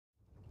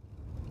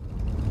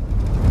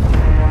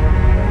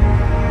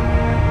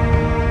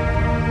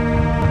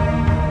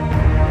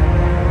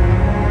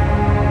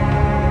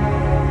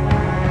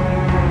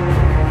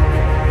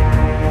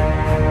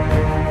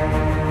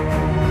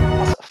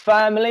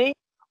family.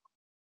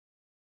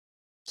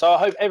 So I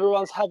hope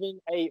everyone's having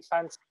a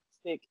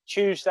fantastic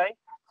Tuesday.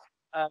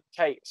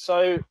 Okay,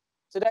 so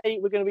today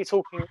we're going to be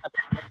talking about...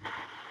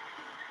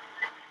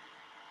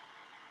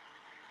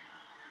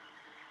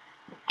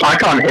 I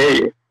can't hear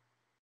you.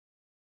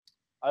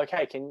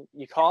 Okay,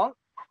 you can't?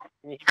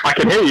 I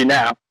can hear you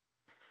now.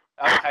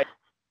 Okay.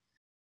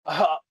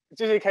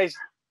 Just in case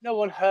no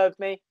one heard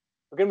me,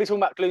 we're going to be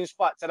talking about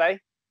Gloomspite today.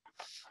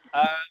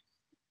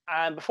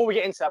 And before we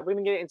get into that, we're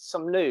going to get into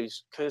some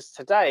news, because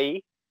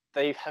today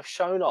they have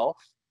shown off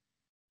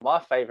my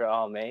favourite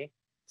army,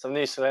 some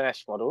new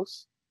Slaanesh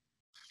models.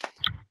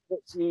 What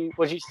do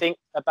you think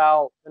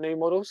about the new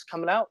models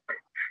coming out?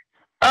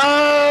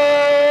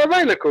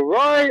 They look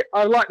alright.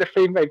 I like the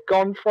theme they've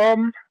gone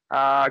from.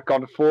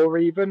 Gone for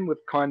even, with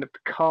kind of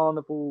the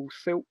carnival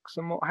silks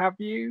and what have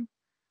you.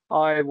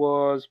 I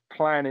was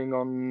planning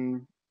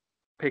on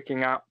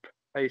picking up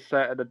a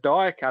set of the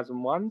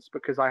Diachasm ones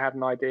because I had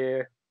an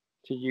idea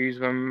to use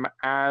them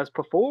as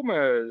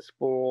performers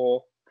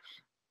for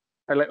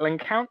a little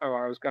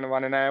encounter I was going to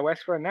run in AOS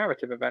for a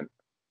narrative event.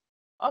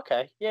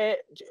 Okay, yeah,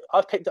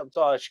 I've picked up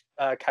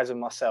Diachasm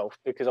myself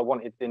because I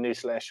wanted the new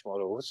Slaanesh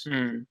models.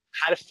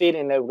 Had a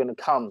feeling they were going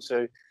to come,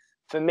 so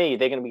for me,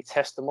 they're going to be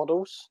tester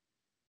models.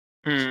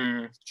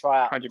 To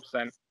try out.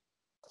 100%.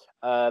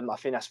 I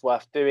think that's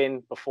worth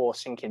doing before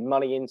sinking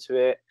money into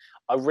it.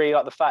 I really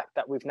like the fact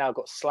that we've now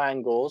got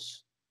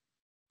Slangors.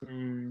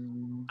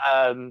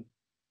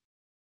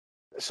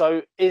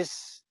 So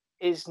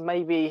is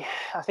maybe,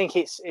 I think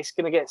it's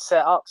going to get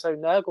set up so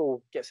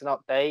Nurgle gets an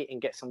update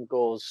and get some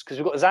Gors, because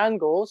we've got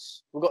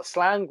Zangors, we've got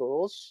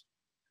Slangors.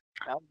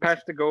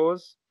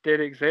 Pestigors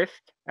did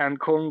exist and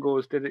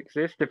Corngors did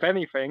exist. If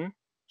anything,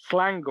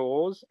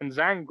 Slangors and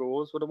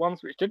Zangors were the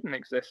ones which didn't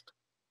exist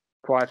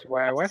prior to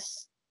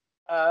AOS.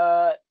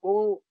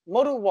 Well,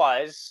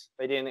 model-wise,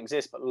 they didn't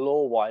exist, but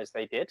lore-wise,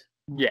 they did.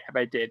 Yeah,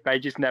 they did. They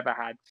just never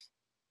had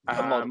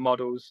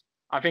models.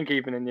 I think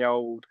even in the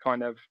old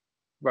kind of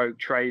Rogue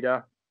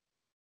Trader,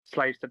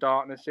 Slaves to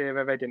Darkness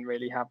era, they didn't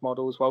really have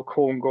models. Well,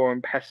 Corngor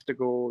and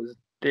Pestigors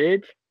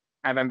did,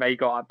 and then they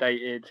got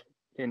updated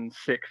in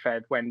 6th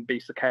Ed when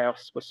Beasts of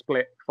Chaos were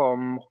split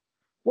from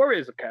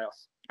Warriors of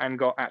Chaos and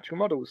got actual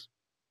models.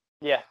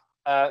 Yeah,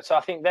 so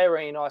I think they're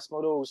really nice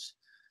models.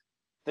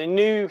 The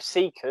new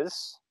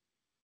Seekers,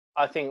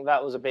 I think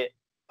that was a bit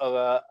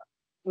of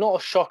not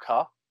a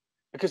shocker,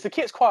 because the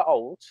kit's quite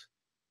old,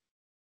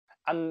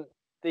 and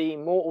the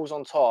Mortals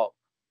on top,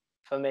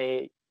 for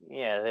me,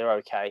 yeah, they're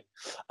okay.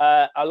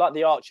 I like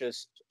the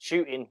archers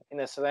shooting in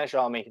the Slaanesh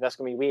army. That's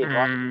going to be weird,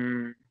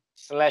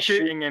 right?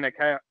 Shooting in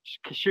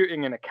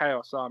a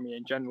chaos army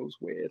in general is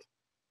weird.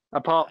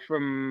 Apart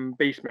from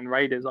Beastmen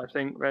Raiders, I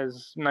think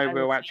there's no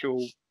real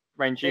actual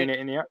range unit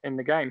in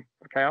the game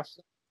for chaos.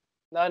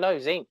 No,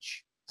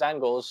 Zinch.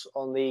 Zangors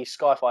on the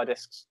Skyfire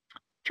discs.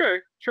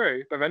 True,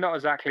 but they're not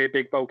exactly a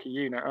big bulky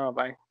unit, are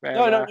they?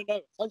 No,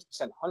 100%,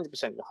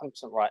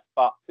 100% right.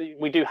 But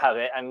we do have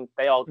it, and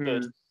they are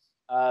good.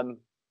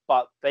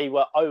 But they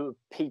were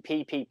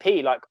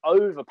PPPP, like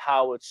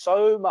overpowered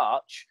so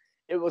much.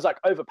 It was like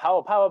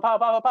overpower, power.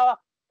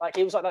 Like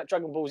it was like that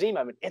Dragon Ball Z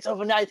moment. It's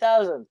over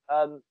 9,000.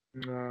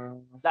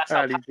 That's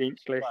early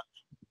Zinch list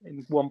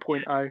in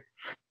 1.0.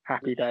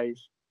 Happy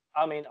days.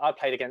 I mean, I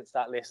played against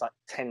that list like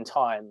 10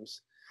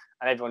 times.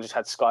 And everyone just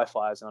had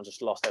Skyfires, and I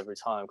just lost every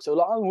time. So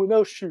like, oh, we're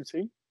now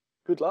shooting.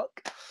 Good luck.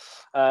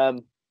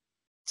 So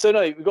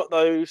no, we got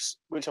those,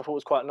 which I thought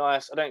was quite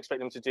nice. I don't expect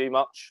them to do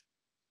much,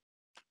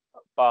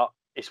 but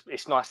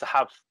it's nice to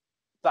have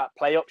that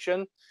play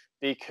option,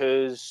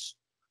 because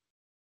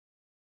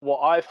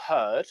what I've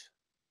heard,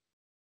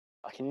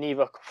 I can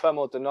neither confirm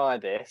or deny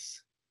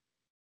this,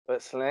 but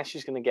Slaanesh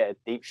is going to get a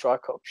deep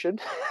strike option.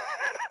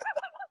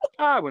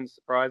 That wouldn't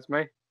surprise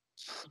me,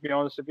 to be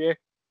honest with you.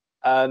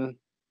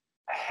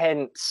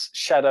 Hence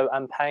Shadow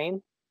and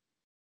Pain.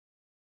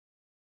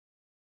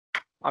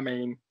 I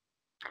mean,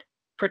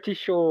 pretty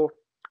sure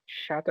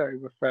Shadow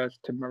refers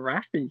to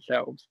Marathi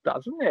elves,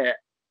 doesn't it?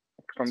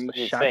 From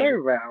the Shadow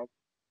realm.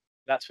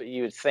 That's what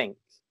you would think.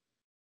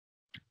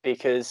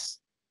 Because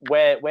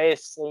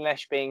where's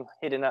Slaanesh being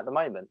hidden at the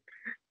moment?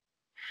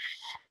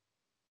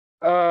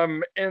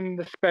 In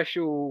the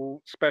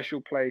special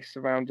place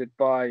surrounded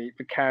by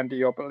the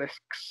candy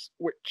obelisks,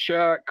 which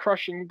are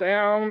crushing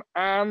down,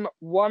 and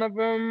one of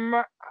them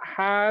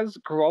has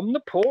Grom the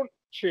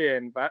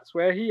Porchin. That's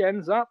where he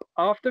ends up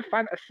after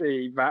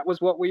Fantasy. That was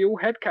what we all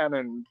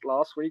headcanoned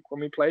last week when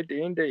we played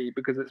D&D,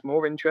 because it's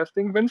more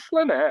interesting than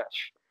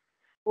Slaanesh.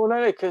 Well,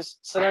 no, because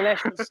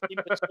Slaanesh was in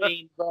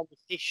between Realm of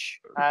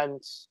Fish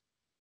and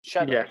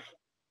Shadow. Yes.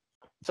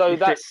 So he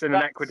sits in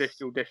an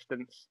equidistal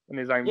distance in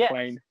his own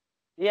plane.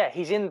 Yeah,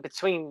 he's in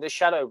between the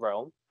Shadow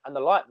Realm and the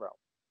Light Realm.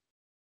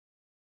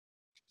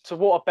 So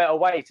what a better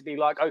way to be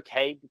like,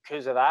 okay,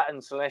 because of that,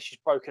 and Slaanesh has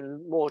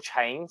broken more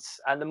chains,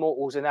 and the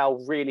Mortals are now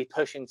really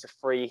pushing to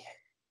free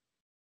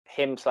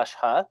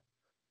him/her.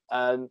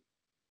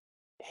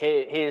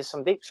 Here's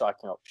some deep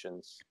striking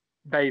options.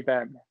 They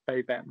them.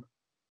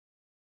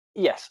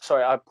 Yes,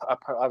 sorry, I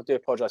do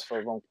apologise for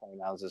the wrong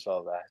pronouns as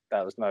well there.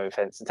 That was no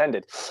offence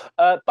intended.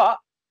 But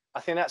I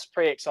think that's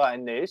pretty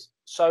exciting news.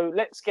 So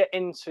let's get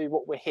into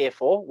what we're here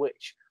for,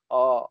 which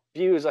our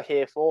viewers are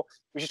here for.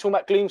 We're just talking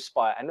about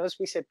Gloomspite. And as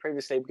we said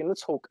previously, we're going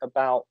to talk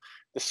about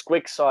the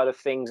squig side of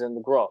things and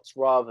the grots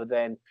rather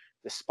than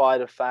the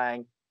Spider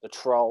Fang, the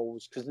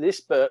trolls. Because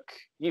this book,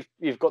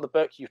 you've got the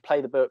book, you've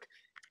played the book,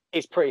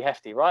 it's pretty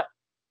hefty, right?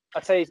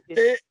 I'd say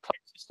it's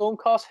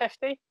Stormcast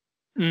hefty.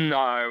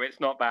 No, it's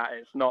not that.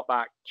 It's not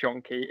that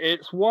chunky.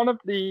 It's one of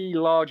the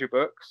larger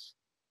books.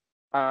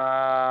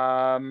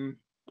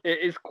 It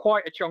is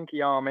quite a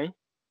chunky army.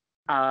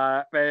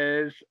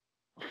 There's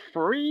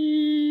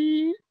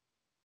three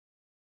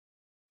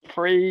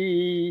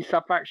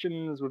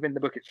sub-factions within the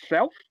book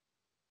itself.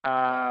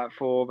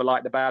 For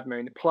the Bad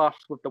Moon, plus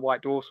with the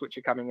White Dwarfs which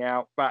are coming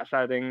out, that's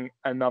adding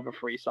another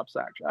three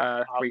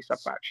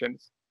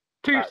sub-factions.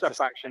 Two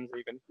sub-factions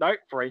even. No,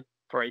 three.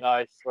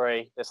 No,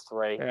 three. There's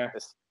three. Yeah.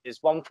 There's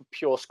one for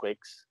pure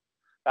squigs.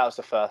 That was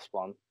the first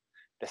one.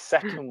 The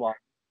second one,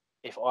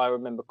 if I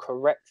remember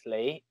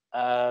correctly,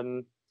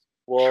 was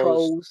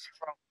Trolls,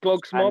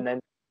 Blogs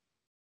Mob.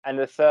 And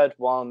the third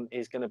one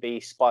is going to be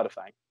Spider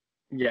Fang.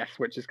 Yes,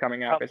 which is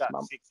coming out this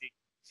month.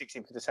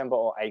 16th of December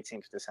or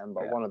 18th of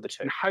December, one of the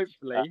two. And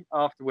hopefully,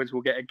 afterwards,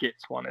 we'll get a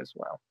Gitz one as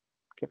well.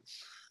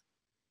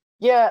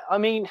 Yeah, I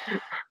mean,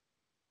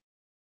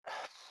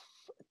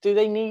 do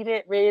they need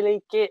it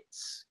really,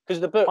 Gitz?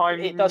 Because the book,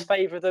 it does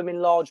favour them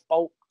in large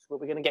bulks, but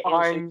we're going to get into.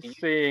 I'm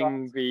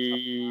seeing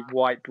the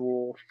White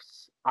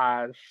Dwarfs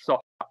as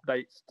soft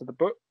updates to the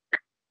book,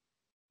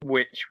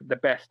 which the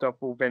best of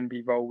will then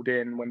be rolled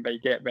in when they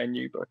get their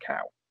new book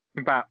out.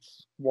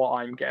 That's what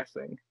I'm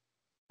guessing.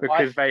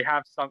 Because they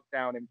have sunk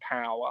down in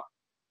power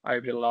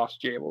over the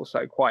last year or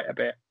so quite a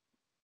bit.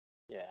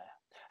 Yeah.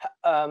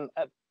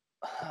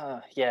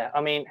 Yeah,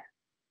 I mean,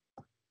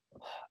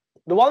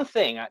 the one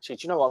thing, actually,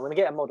 do you know what? I'm going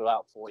to get a model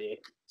out for you.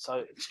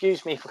 So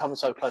excuse me for coming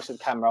so close to the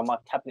camera. My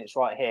cabinet's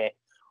right here.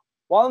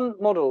 One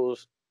model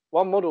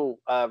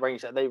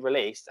range that they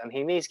released, and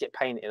he needs to get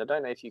painted. I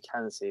don't know if you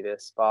can see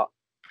this, but...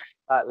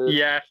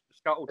 yeah,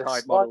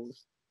 Scuttle-Tide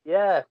models.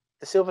 Yeah,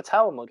 the Silver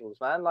Tower models,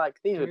 man. Like,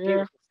 these are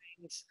beautiful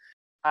things.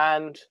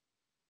 And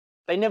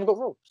they never got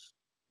rules.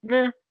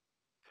 Yeah.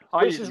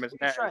 I use them as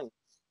strange.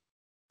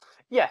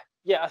 Yeah,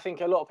 I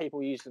think a lot of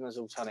people use them as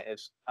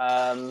alternatives.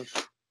 But,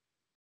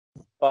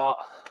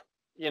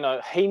 you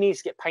know, he needs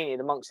to get painted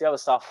amongst the other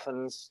stuff.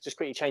 And just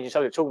quickly changing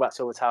subject, talking about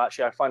Silver Tower,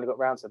 actually, I finally got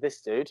round to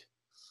this dude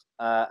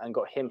and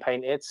got him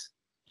painted.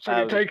 So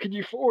it's taken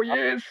you 4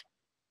 years?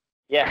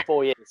 Yeah,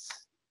 4 years.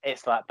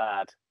 It's that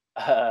bad.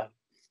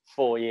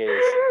 4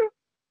 years.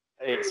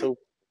 It's all...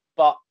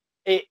 But...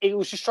 It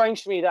was just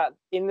strange to me that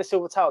in the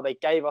Silver Tower they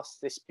gave us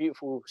this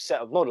beautiful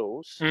set of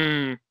models.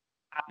 And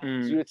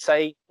you would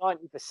say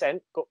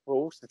 90% got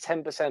rules, the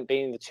 10%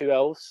 being the two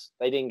elves,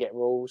 they didn't get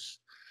rules.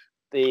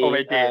 They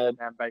did, and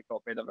they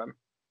got rid of them.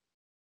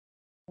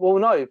 Well,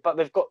 no, but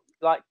they've got,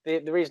 like,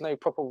 there is no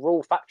proper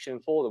rule faction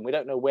for them. We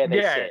don't know where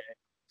they sit.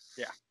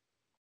 Yeah.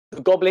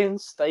 The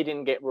goblins, they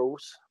didn't get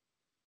rules.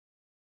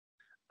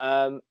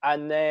 And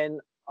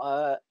then,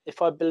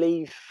 if I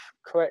believe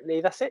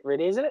correctly, that's it,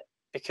 really, isn't it?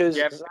 Because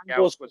was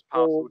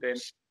parceled in.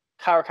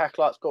 Karak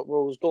Acolyte's got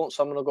rules, Gaunt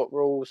Summoner got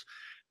rules,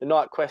 the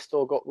Night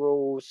Questor got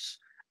rules,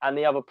 and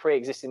the other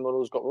pre-existing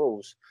models got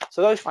rules.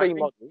 So those three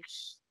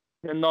models...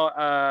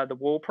 The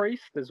War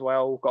Priest as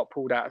well got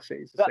pulled out of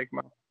Cities of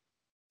Sigma.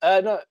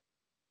 No,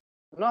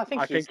 I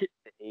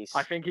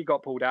think he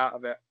got pulled out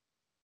of it.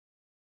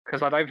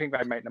 Because I don't think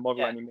they make the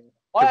model anymore.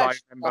 Because I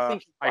remember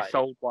I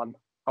sold one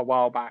a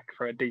while back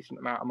for a decent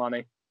amount of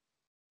money.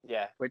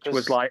 Yeah. Which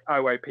was like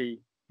OOP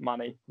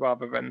money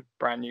rather than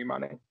brand new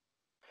money.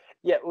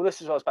 Yeah, well,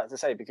 this is what I was about to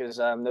say, because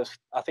there's,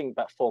 I think,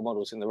 about 4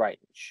 models in the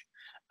range.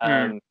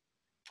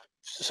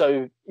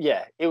 So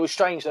yeah, it was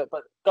strange that,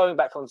 but going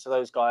back onto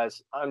those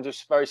guys, I'm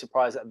just very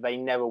surprised that they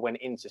never went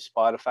into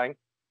Spider Fang.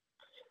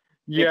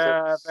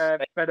 Yeah,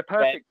 they're the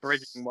perfect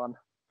bridging one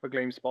for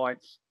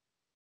Gloomspites.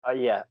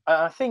 Yeah,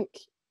 I think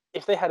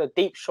if they had a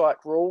deep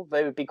strike rule,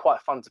 they would be quite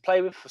fun to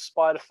play with for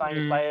Spider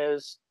Fang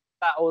players.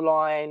 Battle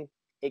line.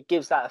 It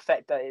gives that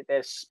effect that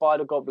there's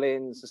spider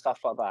goblins and stuff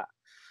like that.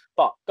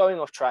 But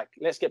going off track,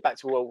 let's get back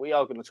to what we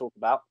are going to talk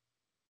about.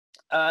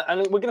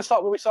 And we're going to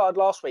start where we started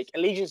last week,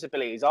 allegiance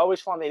abilities. I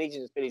always find the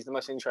allegiance abilities the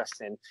most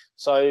interesting.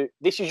 So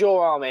this is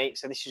your army,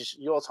 so this is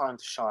your time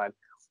to shine.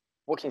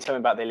 What can you tell me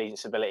about the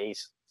allegiance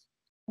abilities?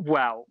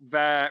 Well,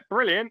 they're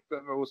brilliant,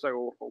 but they're also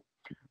awful.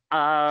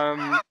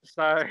 Well,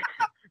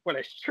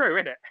 it's true,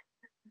 isn't it?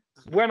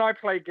 When I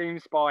play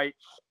Gloomspite,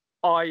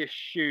 I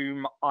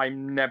assume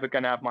I'm never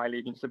going to have my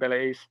allegiance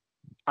abilities,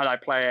 and I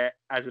play it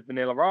as a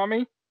vanilla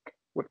army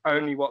with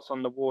only what's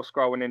on the war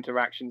scroll and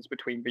interactions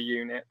between the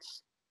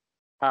units.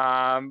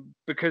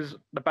 Because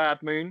the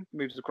Bad Moon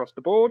moves across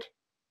the board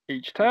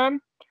each turn,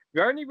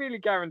 you're only really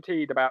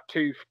guaranteed about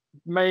 2,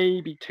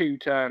 maybe 2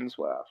 turns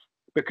worth,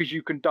 because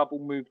you can double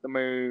move the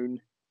moon,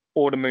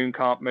 or the moon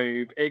can't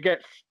move. It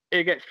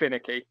gets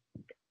finicky.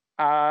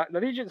 The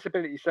allegiance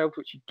ability itself,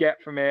 which you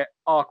get from it,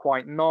 are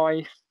quite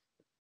nice.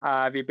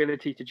 The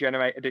ability to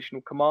generate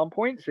additional command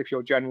points if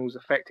your general is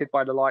affected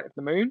by the light of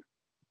the moon.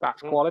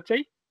 That's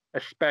quality,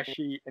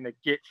 especially in a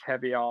Gitz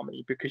heavy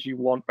army, because you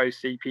want those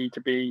CP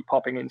to be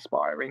popping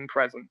inspiring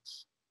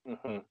presence.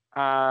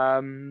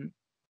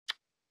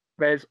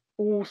 There's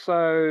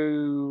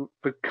also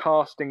the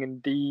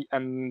casting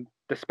and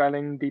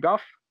dispelling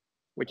debuff,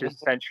 which is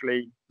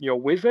essentially your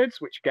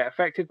wizards, which get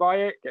affected by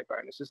it, get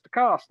bonuses to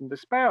cast and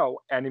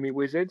dispel. Enemy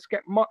wizards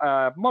get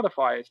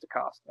modifiers to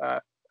cast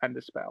and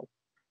dispel,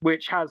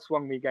 which has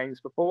swung me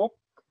games before.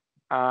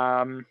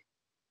 Scargrot,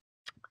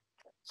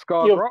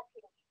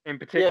 in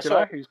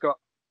particular, who's got...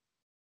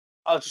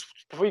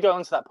 Before we go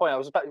on to that point,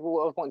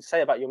 what I was wanting to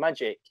say about your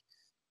magic.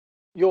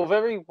 You're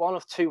very one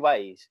of two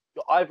ways.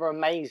 You're either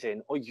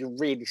amazing or you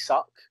really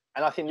suck.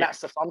 And I think that's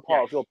the fun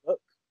part of your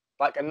book.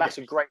 And that's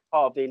a great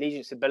part of the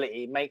allegiance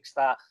ability. It makes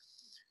that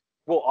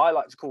what I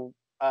like to call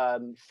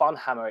fun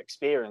hammer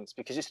experience,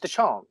 because it's the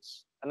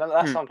chance. And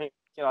that's something,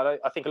 I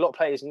think a lot of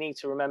players need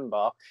to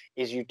remember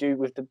is you do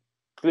with the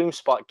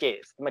Gloomspite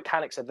Gitz, the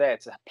mechanics are there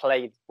to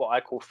play what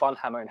I call fun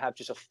hammer and have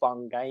just a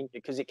fun game,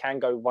 because it can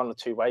go one or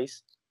two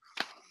ways.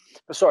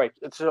 But sorry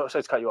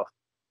to cut you off.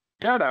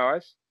 Yeah, no,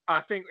 I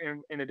think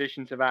in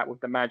addition to that, with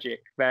the magic,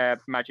 their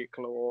magic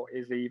claw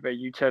is either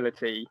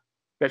utility.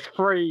 There's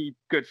 3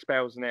 good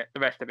spells in it. The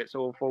rest of it's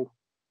awful.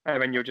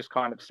 And then you're just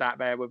kind of sat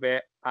there with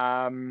it.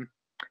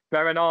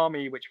 They're an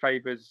army which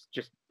favours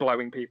just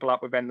blowing people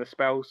up with endless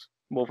spells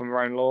more than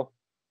their own law.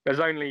 There's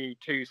only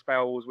 2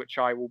 spells which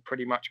I will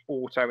pretty much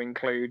auto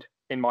include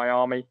in my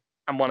army,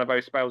 and one of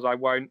those spells I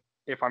won't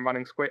if I'm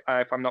running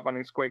if I'm not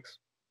running squigs.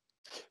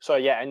 So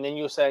and then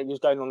you're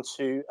going on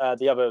to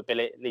the other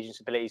allegiance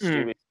abilities to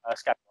do with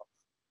Skagrot.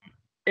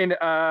 In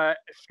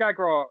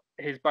Skagrot,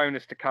 his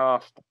bonus to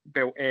cast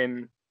built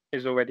in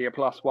is already a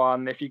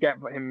 +1. If you get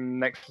him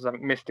next to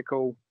something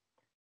mystical,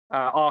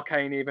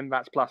 arcane even,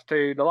 that's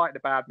 +2. The Light of the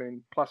Bad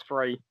Moon,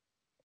 +3.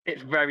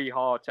 It's very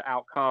hard to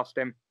outcast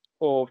him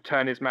or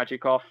turn his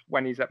magic off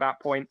when he's at that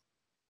point.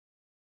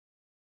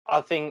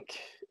 I think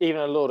even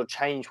a Lord of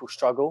Change will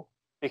struggle,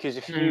 because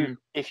if you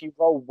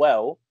roll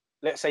well,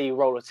 let's say you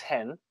roll a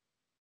 10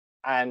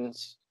 and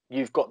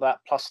you've got that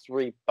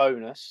 +3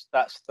 bonus,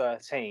 that's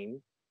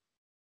 13.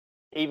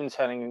 Even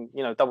turning,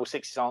 double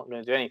sixes aren't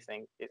going to do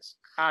anything.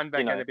 And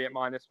they're going to be at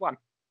 -1.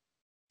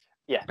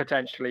 Yeah.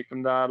 Potentially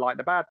from the Light of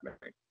the Bad Moon.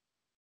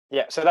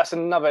 Yeah, so that's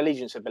another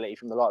allegiance ability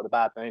from the Light of the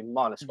Bad Moon,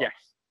 -1. Yes.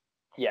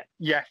 Yeah.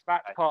 Yes,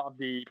 that's part of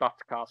the buff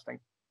casting.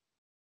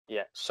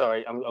 Yeah,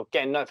 sorry, I'm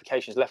getting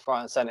notifications left,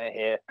 right, and centre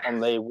here on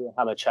the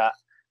Warhammer chat.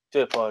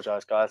 Do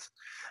apologise, guys.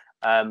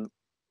 I'm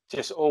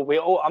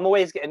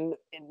always getting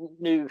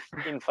new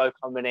info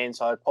coming in,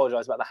 so I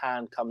apologise about the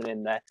hand coming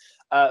in there.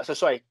 So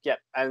sorry, yeah.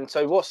 And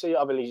so, what's the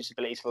other allegiance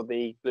abilities for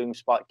the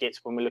Gloomspite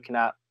Gitz when we're looking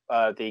at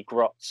the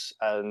Grots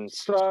and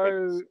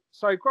Squigs?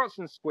 So Grots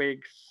and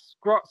Squigs.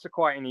 Grots are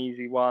quite an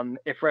easy one.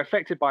 If they're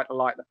affected by the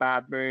Light of the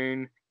Bad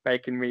Moon, they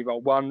can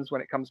reroll 1s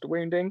when it comes to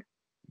wounding.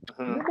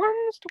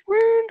 1s to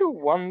wound or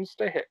 1s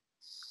to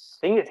hits?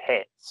 I think it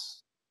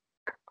hits.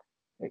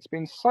 It's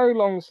been so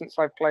long since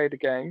I've played a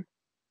game.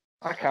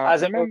 I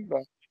can't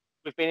remember.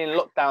 We've been in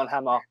lockdown,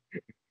 Hammer.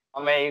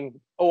 I mean,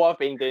 all I've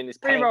been doing is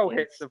reroll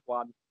hits of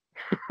 1.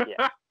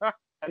 Yeah.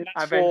 And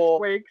then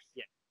Squigs.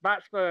 Yeah.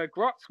 That's for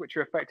Grots, which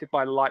are affected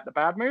by the Light of the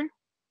Bad Moon.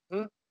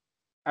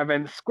 And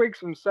then Squigs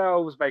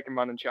themselves, they can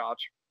run and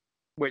charge,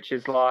 which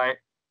is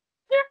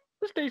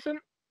it's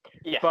decent.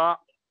 Yeah. But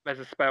there's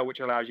a spell which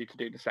allows you to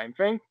do the same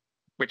thing,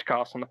 which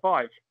casts on the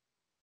 5.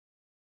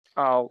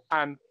 Oh,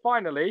 and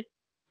finally,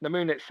 the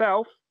moon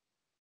itself.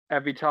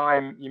 Every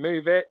time you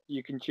move it,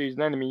 you can choose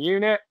an enemy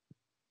unit.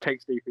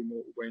 Takes deeply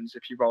mortal wounds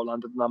if you roll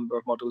under the number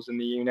of models in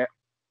the unit,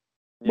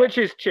 which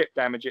is chip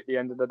damage at the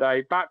end of the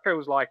day. That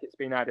feels like it's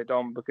been added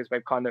on because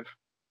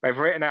they've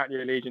written out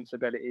your allegiance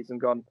abilities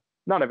and gone,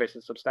 none of this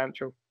is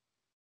substantial.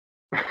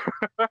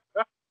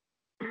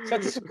 So I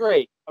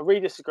disagree. I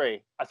really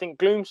disagree. I think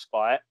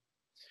Gloomspite,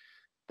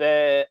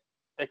 they're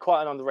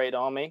quite an underrated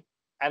army,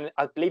 and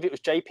I believe it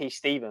was JP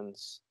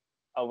Stevens,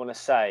 I want to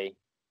say,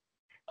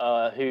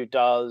 who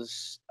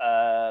does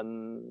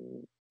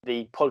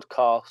the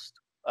podcast.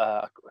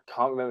 I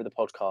can't remember the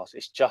podcast.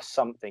 It's Just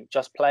Something.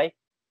 Just Play.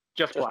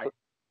 Just Play.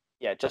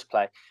 Yeah, Just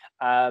Play.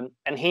 And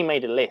he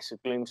made a list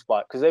of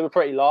Gloomspite because they were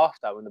pretty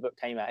laughed at when the book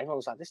came out. Everyone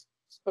was like, this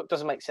book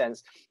doesn't make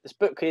sense. This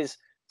book is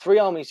 3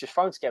 armies just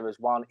thrown together as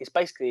one. It's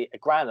basically a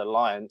grand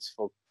alliance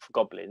for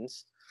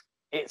goblins.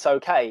 It's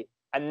okay.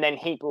 And then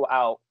he brought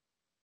out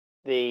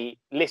the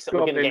list that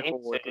we're going to get into.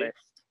 We're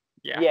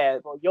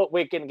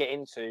going to get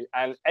into.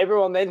 And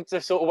everyone then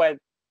just sort of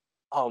went,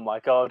 oh my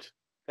God,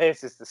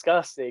 this is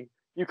disgusting.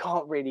 You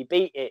can't really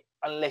beat it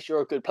unless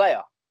you're a good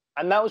player.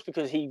 And that was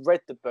because he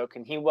read the book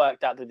and he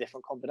worked out the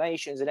different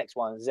combinations and X,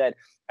 Y, and Z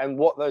and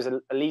what those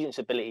allegiance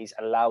abilities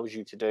allows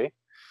you to do.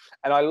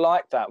 And I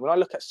like that. When I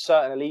look at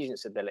certain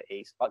allegiance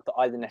abilities, like the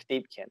Idoneth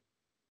Deepkin,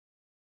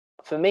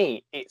 for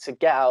me, it's a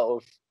get out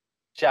of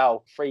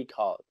jail free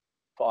card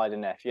for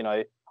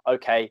Idoneth.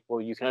 Okay, well,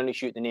 you can only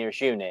shoot the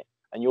nearest unit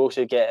and you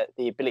also get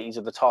the abilities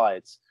of the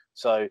tides.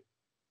 So,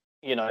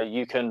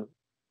 you can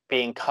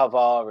being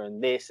cover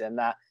and this and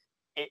that.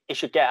 It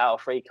should get out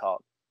of free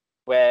card.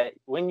 Where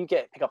when you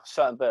pick up a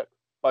certain book,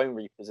 Bone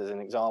Reapers as an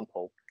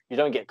example, you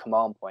don't get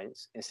command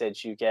points.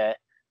 Instead, you get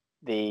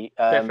the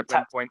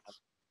discipline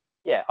points.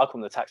 Yeah, I call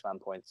them the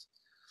taxman points.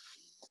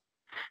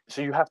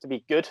 So you have to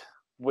be good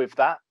with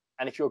that.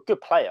 And if you're a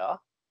good player,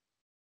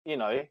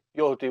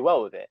 you'll do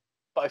well with it.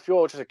 But if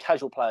you're just a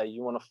casual player,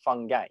 you want a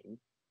fun game,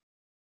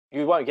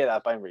 you won't get that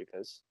at Bone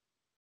Reapers.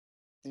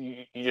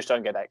 You just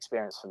don't get that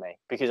experience for me,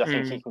 because I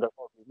think you can go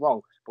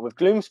wrong. But with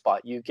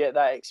Gloomspite, you get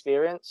that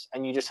experience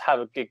and you just have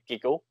a good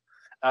giggle.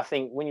 And I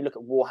think when you look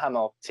at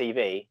Warhammer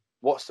TV,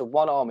 what's the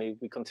one army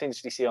we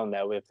continuously see on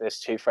there with there's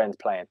two friends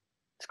playing?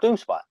 It's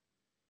Gloomspite.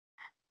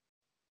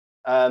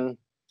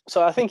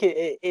 So I think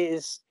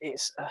it's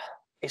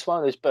one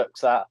of those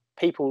books that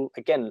people,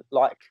 again,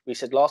 like we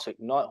said last week,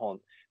 Nighthorn,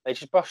 they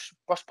just brush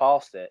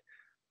past it.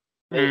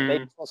 They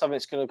just want something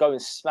that's going to go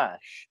and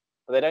smash,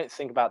 but they don't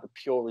think about the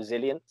pure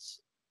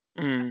resilience,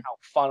 how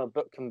fun a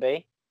book can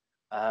be.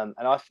 And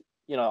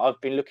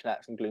I've been looking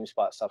at some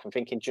Gloomspite stuff and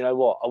thinking, do you know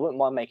what? I wouldn't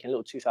mind making a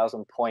little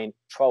 2,000 point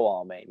troll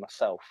army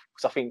myself,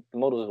 because I think the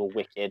models are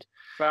wicked.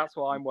 That's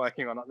what I'm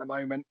working on at the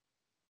moment.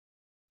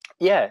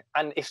 Yeah,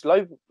 and it's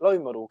low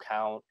model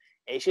count.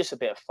 It's just a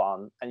bit of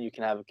fun, and you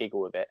can have a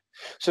giggle with it.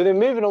 So then,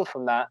 moving on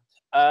from that,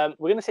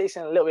 we're going to take this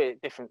in a little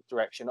bit different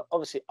direction.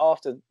 Obviously,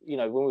 after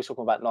when we were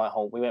talking about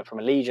Nighthorn, we went from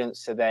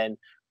allegiance to then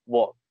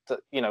what's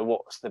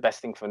the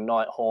best thing for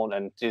Nighthorn,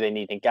 and do they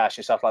need Gash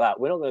and stuff like that.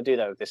 We're not going to do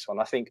that with this one.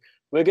 I think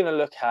we're going to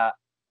look at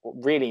what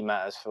really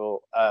matters for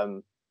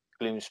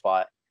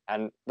Gloomspite,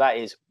 and that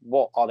is,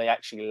 what are they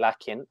actually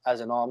lacking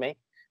as an army?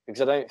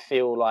 Because I don't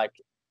feel like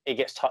it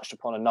gets touched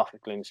upon enough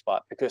with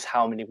Gloomspite, because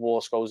how many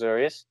war scrolls there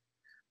is.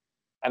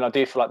 And I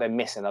do feel like they're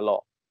missing a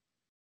lot.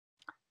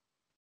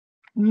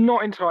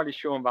 Not entirely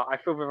sure on that. I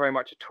feel they're very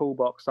much a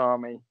toolbox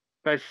army.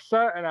 There's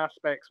certain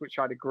aspects which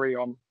I'd agree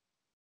on.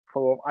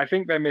 I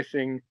think they're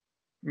missing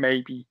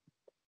maybe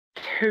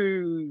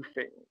 2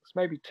 things.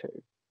 Maybe 2.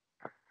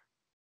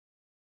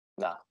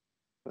 Nah.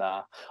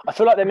 I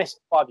feel like they're missing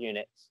 5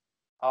 units,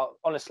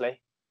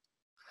 honestly.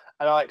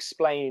 And I'll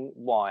explain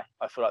why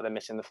I feel like they're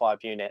missing the 5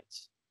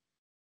 units.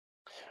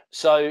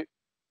 So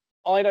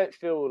I don't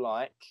feel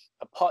like,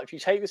 if you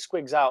take the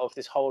squigs out of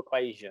this whole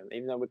equation,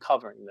 even though we're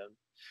covering them,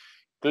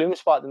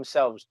 Gloomspite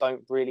themselves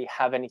don't really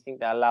have anything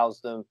that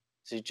allows them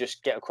to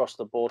just get across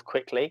the board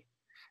quickly.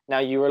 Now,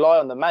 you rely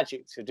on the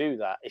magic to do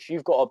that. If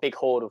you've got a big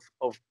horde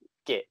of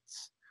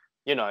Gitz,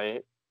 they're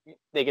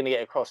going to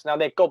get across. Now,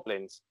 they're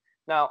goblins.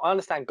 Now, I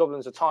understand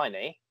goblins are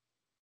tiny,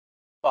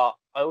 but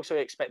I also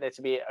expect there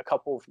to be a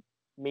couple of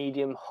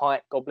medium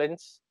height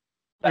goblins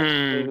that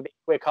can move a bit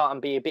quicker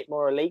and be a bit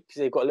more elite,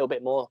 because they've got a little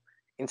bit more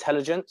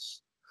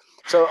intelligence.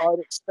 So I'd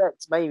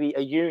expect maybe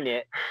a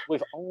unit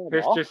with armor.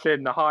 It's just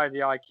in the higher the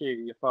IQ,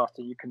 the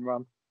faster you can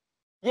run.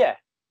 Yeah,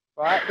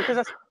 right? Because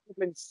that's what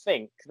goblins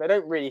think. They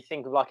don't really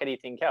think of like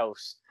anything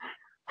else.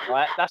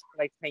 Right? That's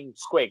why they tame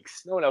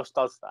squigs. No one else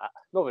does that.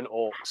 Not even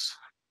orcs.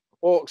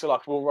 Orcs are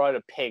like, we'll ride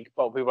a pig,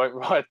 but we won't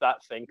ride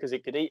that thing because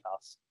it could eat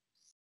us.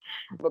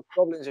 But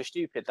goblins are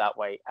stupid that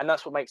way, and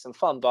that's what makes them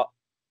fun. But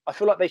I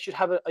feel like they should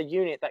have a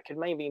unit that could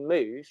maybe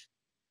move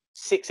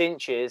 6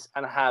 inches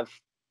and have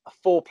a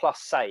 4+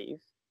 save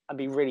and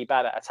be really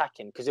bad at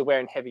attacking because they're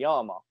wearing heavy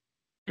armor.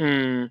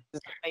 Does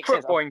that make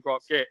sense? Footballing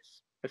got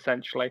Gitz,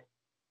 essentially.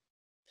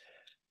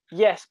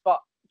 Yes, but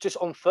just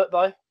on foot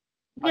though.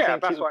 Yeah,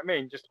 that's what I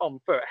mean. Just on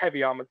foot,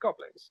 heavy armored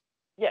goblins.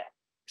 Yeah.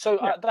 So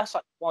that's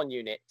like 1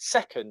 unit.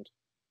 Second,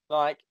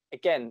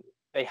 again,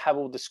 they have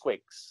all the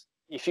squigs.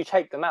 If you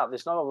take them out,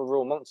 there's no other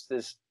real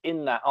monsters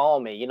in that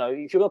army.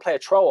 If you're going to play a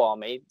troll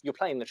army, you're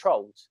playing the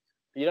trolls.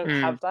 But you don't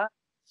have that.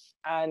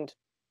 And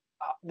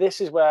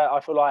this is where I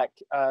feel like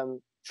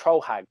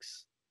troll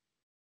hags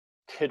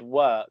could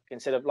work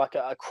instead of like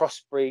a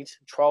crossbreed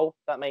troll.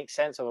 That makes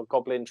sense, of a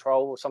goblin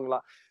troll or something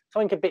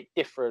a bit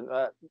different.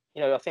 I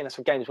think that's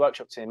for Games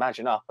Workshop to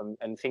imagine up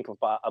and think of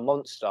a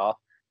monster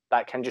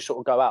that can just sort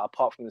of go out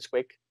apart from the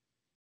squig,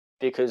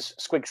 because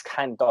squigs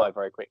can die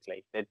very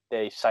quickly.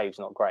 Their save's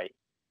not great.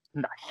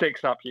 No,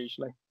 6 up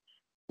usually.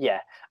 Yeah,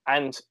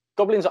 and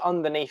goblins are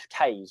underneath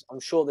caves. I'm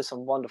sure there's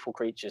some wonderful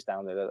creatures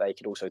down there that they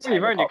could also take. Well,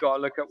 you've only got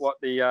to look at what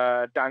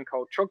the Dan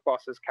Cole Trug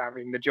boss is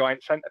carrying, the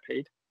giant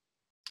centipede.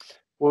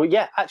 Well,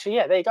 yeah, actually,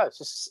 yeah, there you go.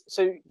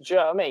 So do you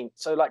know what I mean?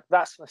 So,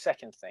 that's the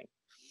second thing.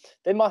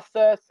 Then my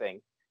third thing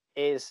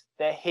is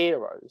their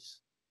heroes.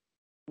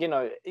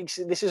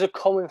 This is a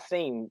common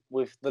theme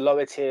with the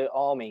lower tier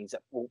armies,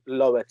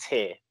 lower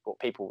tier, what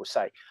people will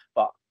say,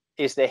 but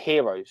is their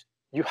heroes.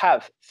 You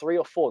have 3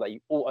 or 4 that you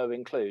auto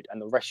include,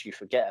 and the rest you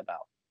forget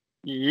about.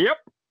 Yep.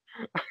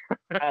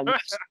 And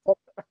that's for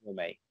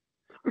me.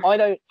 I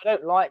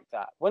don't like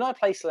that. When I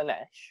play Slaanesh,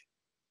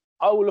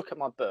 I will look at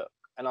my book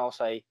and I'll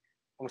say,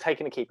 I'm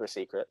taking a Keeper of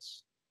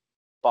Secrets,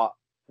 but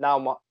now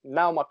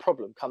my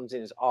problem comes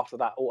in is after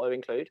that auto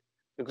include,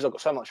 because I've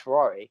got so much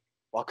variety.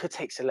 Well, I could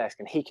take Celeste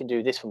and he can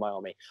do this for my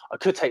army. I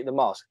could take the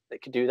Mask,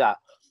 that could do that.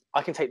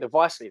 I can take the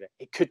Vice Leader,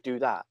 it could do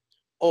that.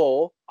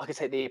 Or I could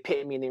take the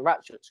Epitome and the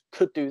Enrapturers,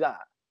 could do that.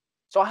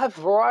 So I have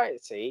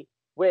variety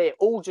where it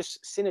all just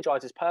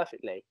synergizes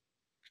perfectly.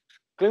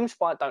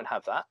 Gloomspite don't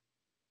have that,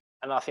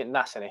 and I think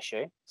that's an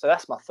issue. So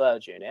that's my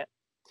third unit.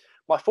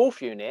 My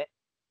fourth unit,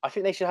 I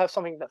think they should have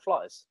something that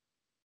flies.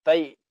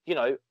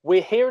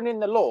 We're hearing in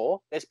the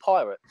lore there's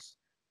pirates,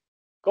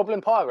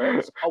 goblin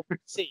pirates. I want to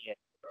see it.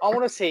 I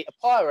want to see a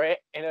pirate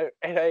in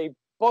a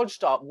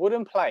bodged up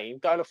wooden plane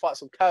going to fight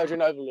some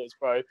Kurgan overlords,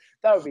 bro.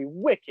 That would be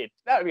wicked.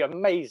 That would be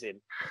amazing.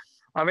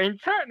 I mean,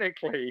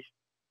 technically,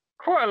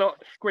 quite a lot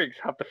of squigs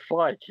have the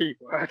fly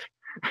keyword.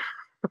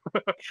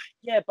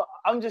 Yeah, but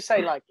I'm just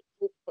saying, like,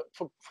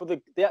 for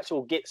the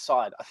actual Gitz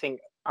side, I think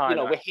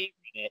we're hearing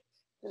it.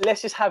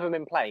 Let's just have them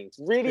in planes.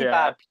 Really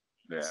bad.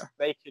 Yeah.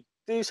 They could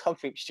do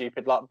something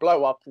stupid like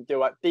blow up and do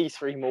like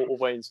D3 mortal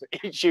wounds for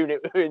each unit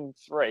within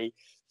 3,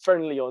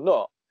 friendly or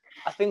not.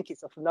 I think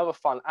it's another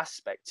fun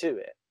aspect to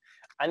it.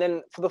 And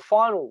then for the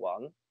final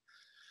one,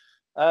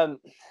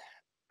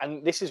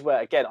 and this is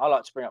where again I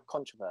like to bring up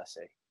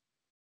controversy.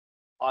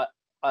 I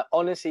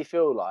honestly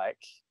feel like,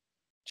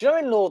 do you know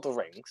in Lord of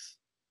the Rings,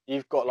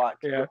 you've got like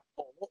your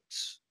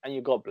orcs and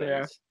your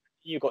goblins,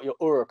 you've got your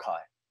Uruk-hai.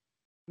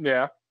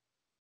 Yeah.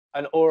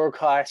 An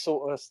Uruk-hai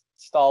sort of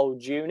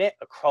styled unit,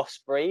 a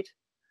crossbreed.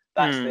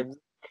 That's the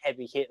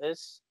heavy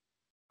hitters.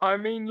 I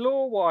mean,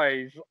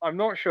 lore-wise, I'm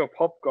not sure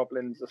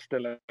hobgoblins are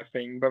still a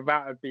thing, but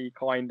that would be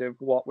kind of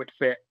what would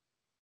fit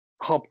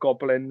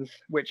hobgoblins,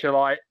 which are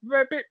like,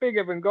 they're a bit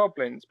bigger than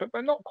goblins, but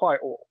they're not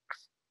quite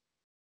orcs.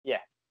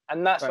 Yeah,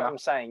 and that's what I'm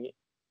saying.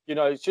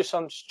 It's just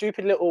some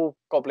stupid little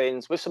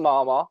goblins with some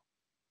armor.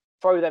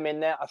 Throw them in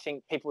there. I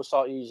think people will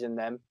start using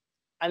them.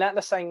 And at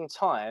the same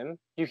time,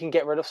 you can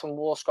get rid of some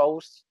war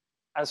skulls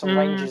and some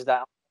rangers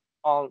that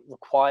aren't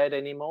required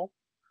anymore.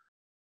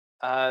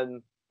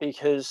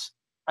 Because,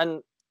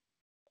 and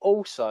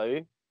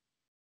also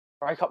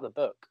break up the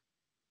book.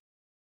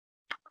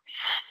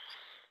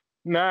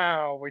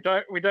 No, we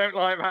don't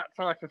like that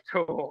type of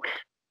talk.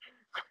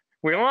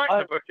 We like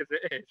the book as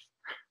it is.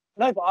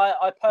 No, but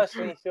I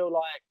personally feel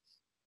like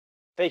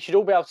they should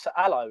all be able to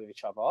ally with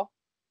each other.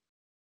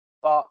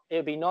 But it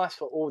would be nice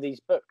for all these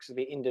books to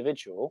be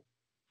individual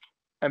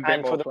and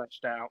more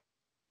fleshed out.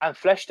 And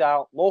fleshed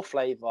out, more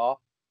flavour,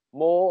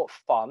 more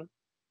fun,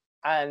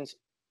 and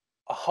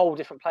a whole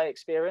different play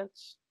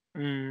experience.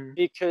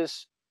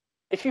 Because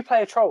if you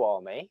play a troll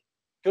army,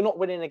 you're not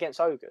winning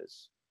against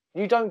ogres.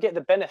 You don't get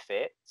the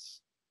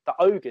benefits that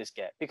ogres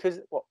get, because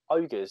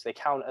ogres, they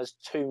count as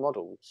 2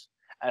 models.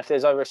 And if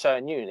there's over a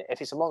certain unit,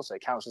 if it's a monster,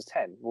 it counts as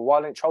 10. Well,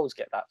 why don't trolls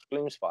get that for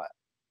Gloomspite?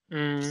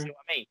 You see what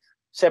I mean?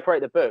 Separate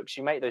the books,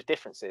 you make those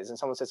differences, and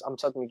someone says, I'm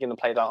suddenly going to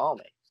play that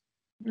army.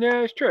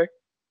 Yeah, it's true.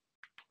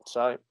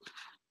 So,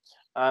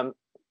 I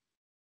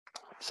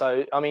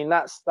mean,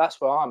 that's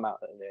where I'm at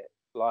with it.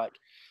 Like,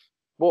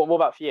 what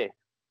about for you?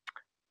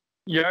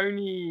 The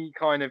only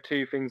kind of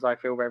 2 things I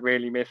feel they're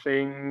really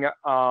missing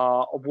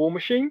are a war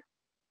machine,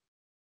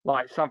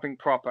 like something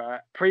proper.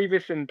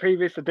 Previous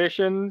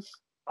editions,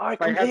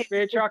 they had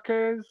spear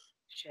chuckers,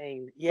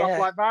 stuff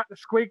like that. The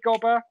squid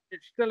gobber,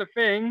 it's still a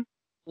thing.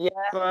 Yeah.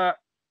 But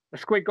the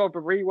squid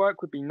gobber rework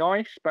would be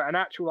nice. But an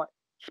actual like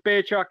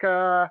spear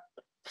chucker,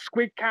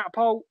 squid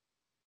catapult,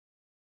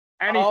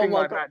 anything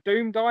like that,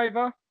 doom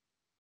diver,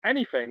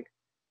 anything.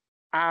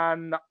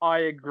 And I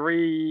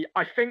agree.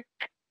 I think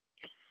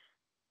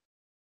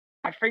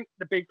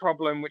the big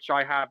problem which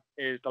I have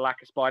is the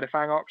lack of spider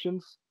fang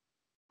options.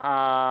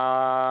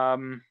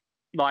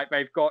 Like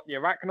they've got the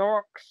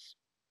arachnorocks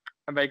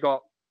and they've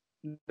got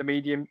the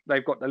medium,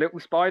 they've got the little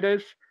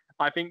spiders.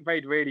 I think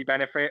they'd really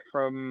benefit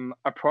from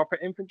a proper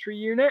infantry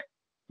unit,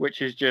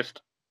 which is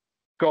just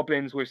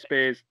goblins with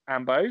spears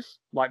and bows,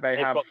 like they've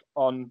have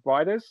on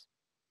riders.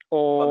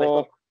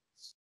 Or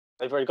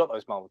they've already got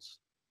those molds.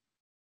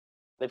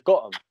 They've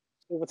got them.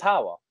 Silver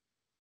Tower.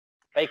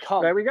 They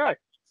come. There we go.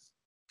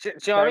 Do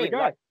you know what I mean?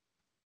 Like,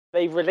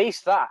 they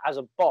released that as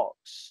a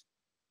box,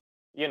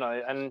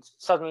 and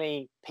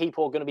suddenly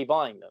people are going to be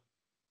buying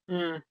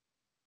them.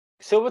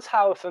 Silver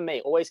Tower for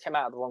me always came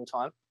out at the wrong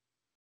time.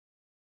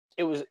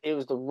 It was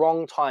the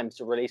wrong time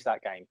to release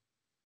that game.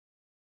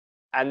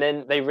 And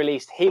then they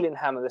released Healing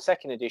Hammer, the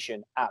 2nd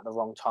edition, at the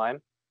wrong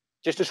time,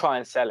 just to try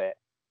and sell it.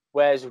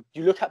 Whereas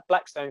you look at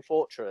Blackstone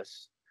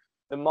Fortress,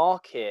 the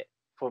market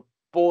for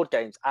board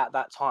games at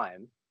that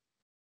time,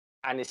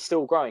 and is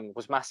still growing,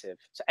 was massive.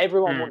 So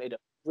everyone wanted a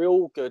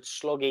real good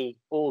sloggy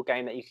board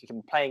game that you could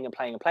keep playing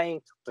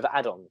with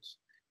add-ons.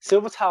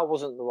 Silver Tower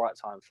wasn't the right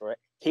time for it.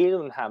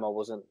 Healing Hammer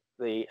wasn't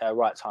the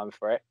right time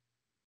for it.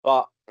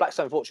 But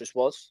Blackstone Fortress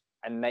was,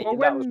 and that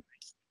was it.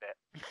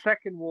 The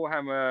second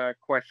Warhammer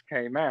Quest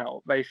came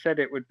out, they said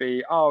it would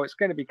be, it's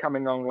going to be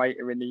coming on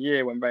later in the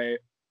year when they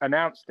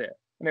announced it.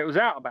 And it was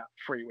out about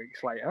 3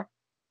 weeks later.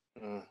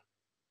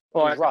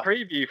 Like, the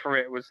preview for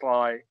it was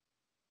like...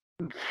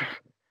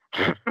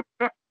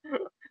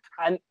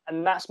 and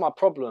that's my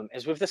problem,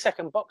 is with the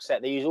second box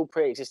set, they use all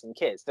pre-existing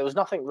kits. There was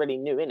nothing really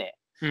new in it.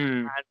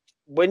 And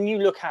when you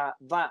look at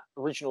that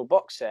original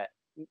box set,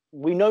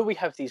 we know we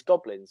have these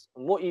goblins.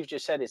 And what you've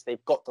just said is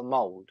they've got the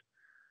mold.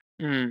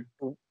 Mm.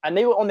 And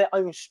they were on their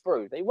own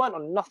sprue. They weren't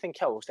on nothing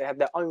else. They had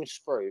their own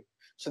sprue.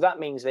 So that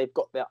means they've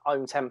got their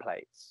own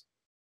templates.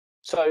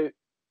 So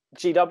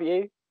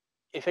GW,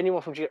 if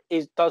anyone from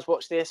GW does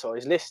watch this or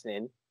is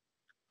listening,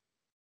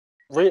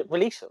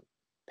 release them.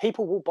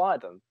 People will buy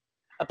them.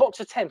 A box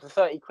of 10 for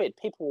 30 quid,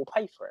 people will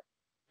pay for it.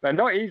 They're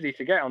not easy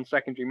to get on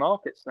secondary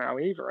markets now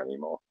either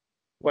anymore.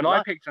 When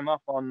I picked them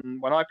up off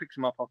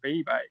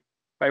eBay,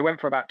 they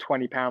went for about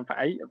 £20 for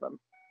 8 of them,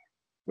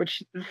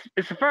 which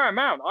is a fair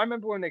amount. I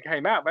remember when they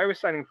came out, they were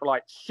selling for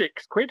like £6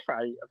 for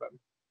 8 of them,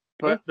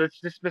 but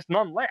there's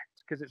none left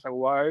because it's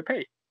all OP.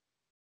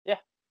 Yeah,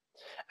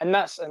 and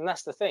that's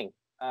the thing.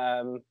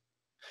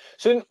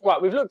 So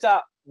right, we've looked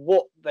at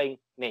what they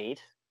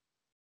need.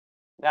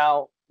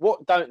 Now,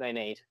 what don't they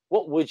need?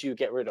 What would you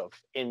get rid of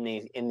in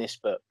this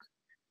book?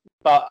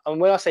 And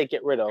when I say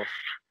get rid of,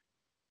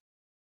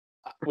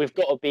 we've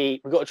got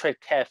to tread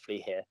carefully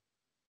here.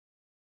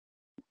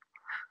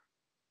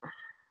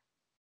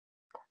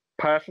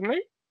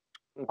 Personally,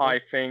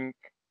 I think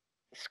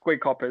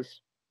squid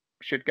coppers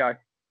should go,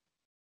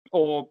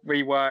 or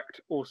reworked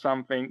or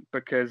something,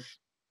 because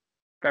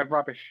they're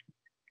rubbish.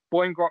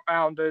 Boingrot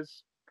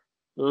bounders,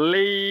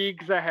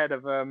 leagues ahead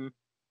of them.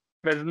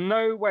 There's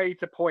no way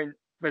to point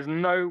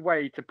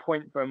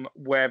them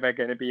where they're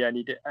going to be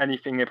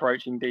anything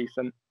approaching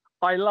decent.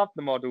 I love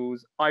the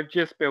models. I've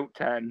just built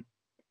 10.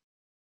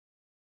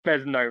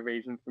 There's no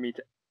reason for me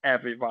to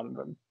ever run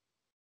them.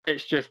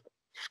 It's just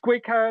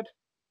squig herd,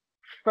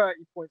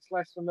 30 points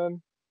less than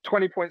them,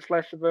 20 points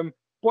less than them.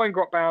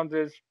 Boingrot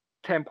bounders,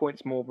 10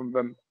 points more than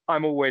them.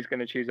 I'm always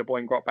going to choose a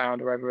Boingrot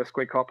bounder over a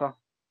squig copper.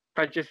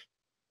 They just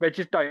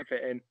don't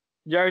fit in.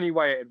 The only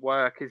way it'd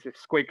work is if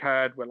squig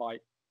herd were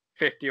like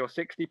 50 or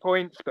 60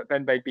 points, but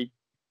then they'd be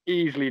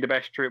easily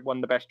one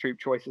of the best troop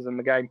choices in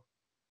the game.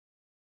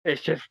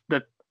 It's just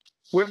that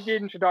with the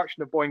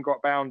introduction of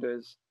Boingrot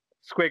bounders,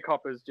 squig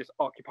hoppers just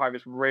occupy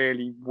this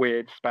really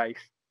weird space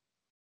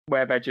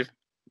where they're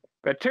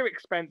too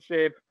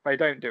expensive. They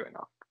don't do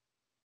enough.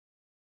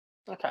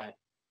 Okay.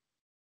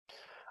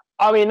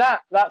 I mean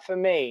that for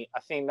me, I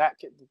think that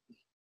could,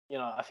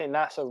 I think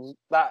that's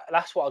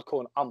what I'd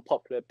call an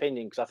unpopular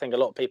opinion, because I think a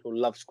lot of people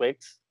love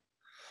squigs.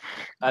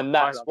 And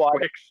that's why,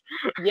 but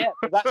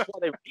that's why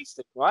they released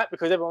it, right?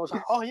 Because everyone was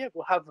like, "Oh yeah,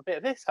 we'll have a bit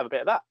of this, have a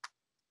bit of that."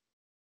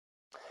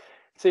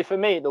 See, for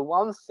me, the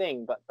one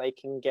thing that they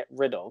can get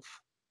rid of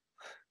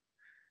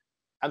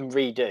and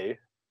redo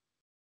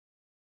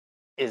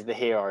is the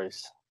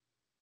heroes.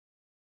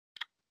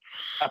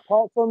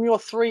 Apart from your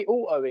 3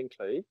 auto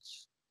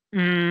includes,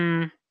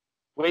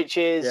 which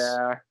is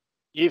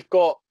you've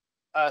got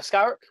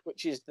Scarrock,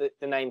 which is the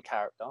named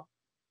character,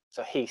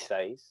 so he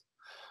stays.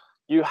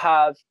 You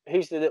have,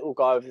 who's the little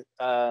guy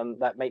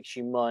that makes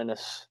you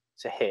minus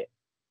to hit?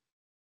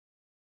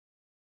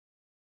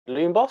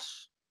 Loon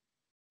Boss?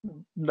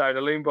 No, the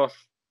Loon Boss.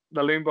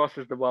 The Loon Boss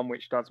is the one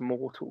which does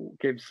mortal,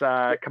 gives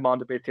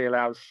command ability,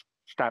 allows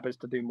stabbers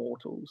to do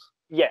mortals.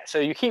 Yeah, so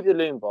you keep the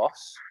Loon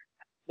Boss.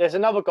 There's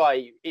another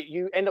guy,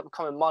 you end up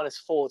becoming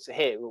 -4 to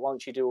hit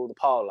once you do all the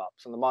pile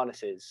ups and the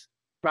minuses.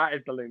 That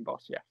is the Loon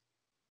Boss, yeah.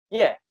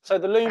 Yeah, so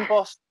the Loon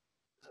Boss.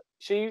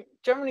 So you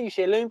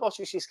see a Loon Boss,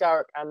 you see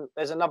Scarrock, and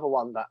there's another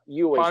one that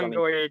you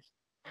always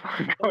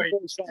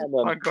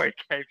Fungoid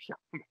Cave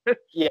Shaman.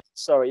 Yeah,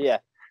 sorry, yeah.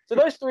 So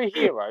those 3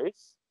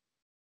 heroes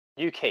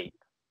you keep,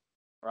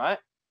 right?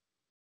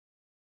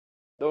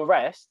 The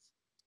rest,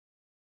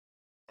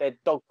 they're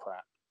dog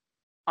crap.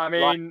 I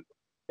mean,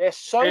 they're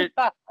so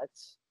bad,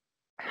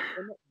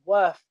 they're not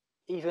worth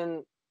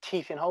even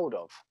teething hold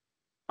of.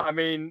 I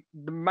mean,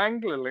 the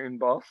Mangler Loon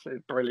Boss is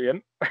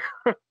brilliant.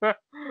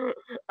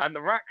 And the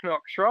Raknok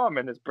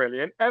Shaman is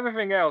brilliant.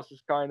 Everything else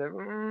is kind of...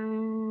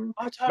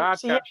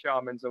 Madcap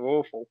Shamans are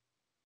awful.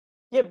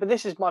 Yeah, but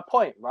this is my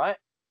point, right?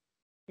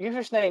 You've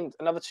just named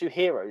another 2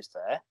 heroes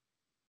there.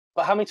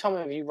 But how many times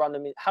have you run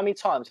them? How many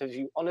times have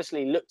you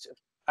honestly looked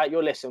at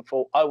your list and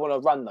thought, I want to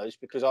run those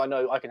because I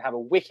know I can have a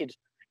wicked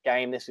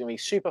game. This is going to be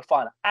super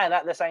fun. And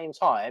at the same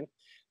time,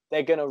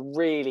 they're going to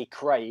really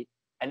create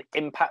an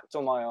impact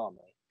on my army.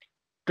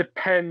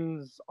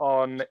 Depends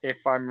on if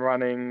I'm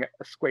running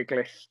a squig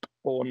list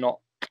or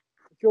not.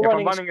 If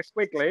I'm running a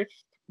squig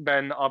list,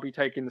 then I'll be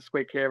taking the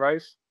squig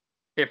heroes.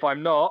 If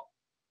I'm not,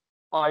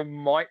 I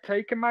might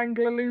take a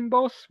Mangler Loon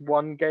Boss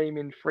 1 game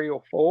in 3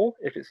 or 4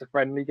 if it's a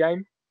friendly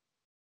game.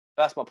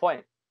 That's my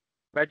point.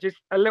 They're just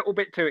a little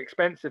bit too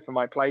expensive for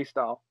my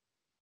playstyle.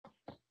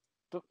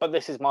 But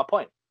this is my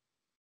point.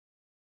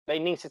 They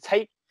need to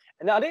take,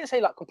 and I didn't say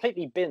like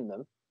completely bin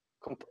them,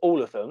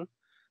 all of them.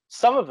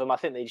 Some of them, I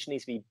think they just need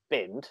to be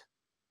binned,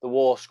 the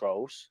War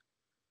Scrolls.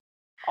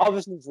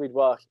 Others need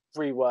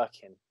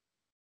reworking,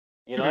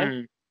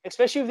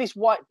 especially with these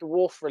White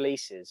Dwarf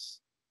releases.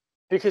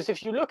 Because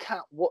if you look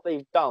at what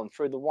they've done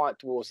through the White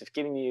Dwarfs, they've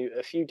given you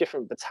a few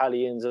different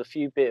battalions, a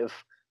few bit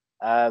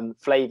of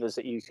flavors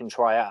that you can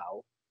try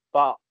out.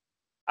 But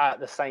at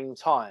the same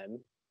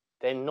time,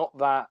 they're not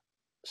that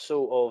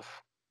sort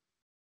of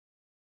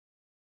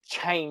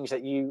change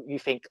that you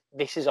think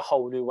this is a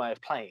whole new way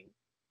of playing.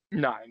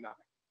 No.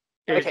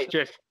 It's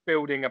just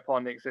building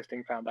upon the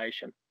existing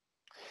foundation.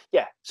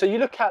 Yeah. So you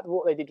look at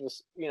what they did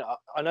was,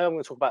 I know I'm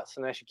going to talk about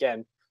Slanesh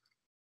again,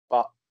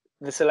 but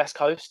the Celeste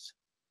Coast,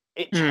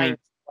 it changed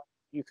how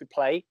you could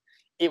play.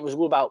 It was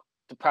all about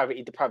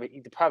depravity.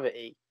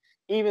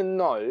 Even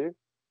though,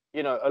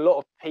 a lot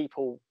of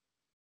people,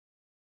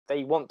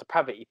 they want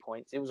depravity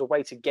points. It was a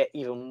way to get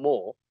even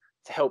more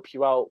to help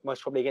you out,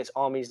 most probably against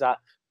armies that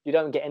you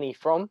don't get any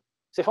from.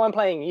 So if I'm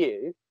playing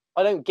you,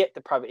 I don't get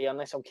depravity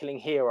unless I'm killing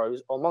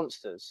heroes or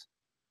monsters.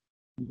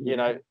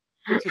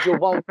 Because you're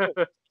one wound.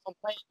 If I'm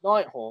playing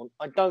Nighthorn,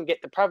 I don't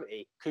get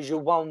depravity because you're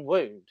one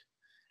wound.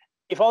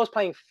 If I was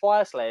playing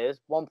Fyreslayers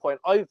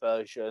 1.0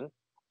 version,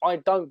 I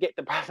don't get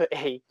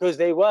depravity because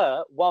they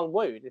were one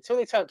wound. Until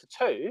they turned to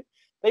 2,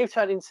 they've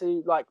turned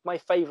into like my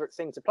favourite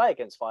thing to play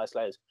against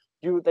Fyreslayers.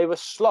 They were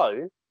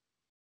slow.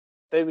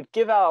 They would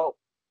give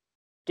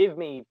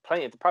me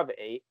plenty of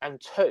depravity,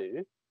 and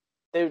 2,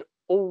 they would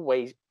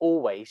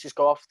always just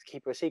go after the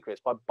Keeper of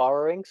Secrets by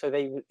burrowing. So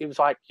it was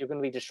like you're going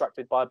to be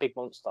distracted by a big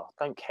monster.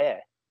 I don't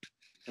care.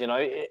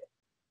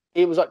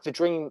 It was like the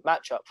dream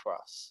matchup for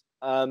us.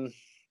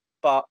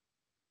 But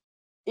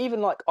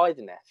even like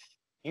Ideneth,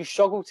 you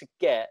struggle to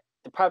get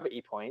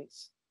depravity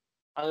points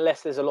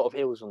unless there's a lot of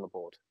ills on the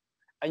board,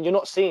 and you're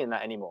not seeing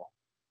that anymore.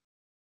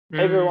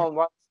 Everyone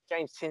runs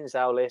James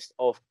Tinsdale list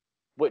of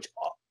which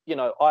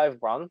I've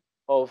run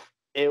of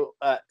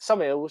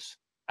some ills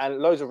and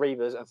loads of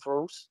Reavers and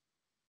Thralls.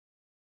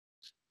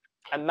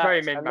 And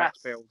very min-max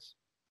builds.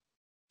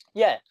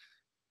 Yeah,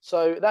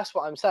 so that's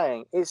what I'm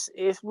saying. It's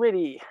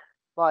really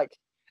like,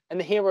 and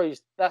the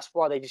heroes. That's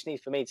why they just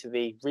need for me to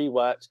be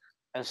reworked,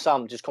 and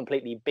some just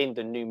completely binned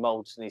and new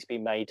molds needs to be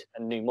made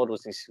and new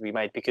models needs to be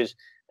made because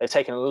they've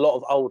taken a lot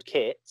of old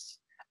kits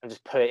and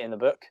just put it in the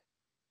book,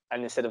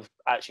 and instead of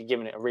actually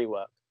giving it a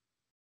rework.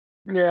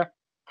 Yeah,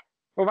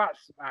 well,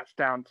 that's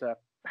down to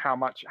how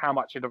much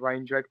of the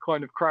range they've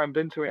kind of crammed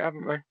into it,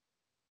 haven't they?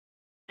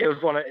 It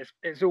was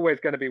it's always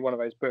going to be one of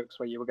those books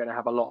where you were going to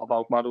have a lot of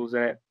old models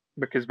in it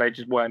because they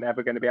just weren't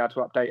ever going to be able to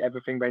update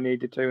everything they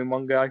needed to in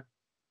one go.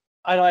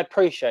 And I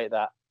appreciate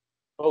that.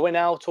 But we're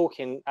now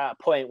talking at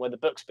a point where the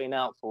book's been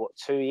out for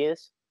 2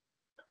 years?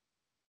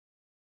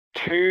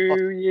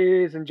 2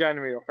 years in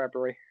January or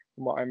February,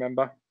 from what I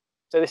remember.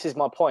 So this is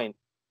my point.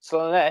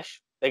 Slanesh,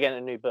 they're getting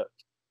a new book.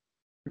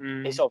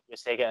 It's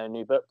obvious they're getting a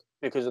new book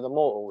because of the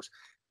mortals.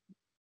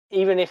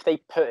 Even if they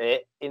put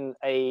it in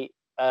a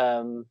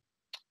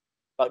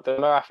like the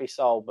Marathi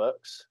style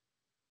books,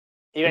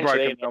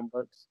 eventually Broken Realm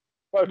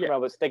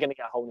books, they're going to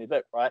get a whole new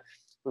book, right?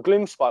 With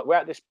Gloomspite, we're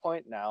at this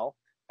point now,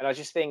 and I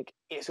just think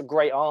it's a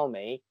great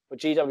army, but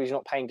GW's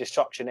not paying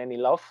Destruction any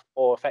love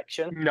or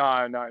affection.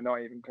 No, not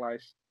even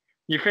close.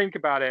 You think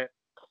about it,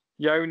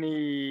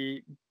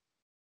 there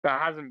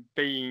hasn't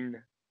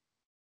been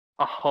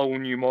a whole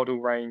new model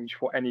range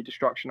for any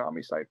Destruction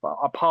army so far,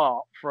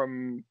 apart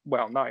from,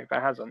 well, no, there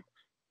hasn't.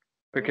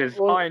 Because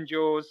Iron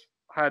Jaws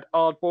had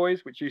Ard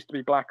Boys, which used to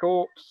be Black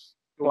Orcs.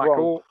 You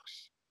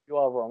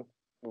are wrong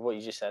with what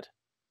you just said.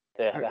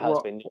 There has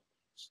been.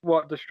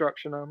 What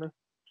Destruction army?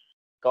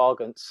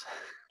 Gargants.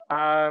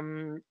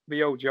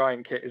 The old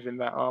giant kit is in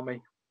that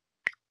army.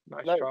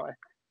 Nice try.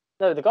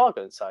 No, the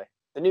Gargants, though.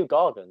 The new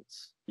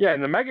Gargants. Yeah,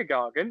 and the Mega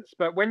Gargants.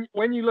 But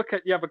when you look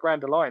at the other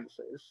Grand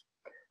Alliances,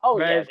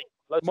 there's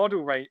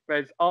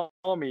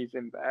armies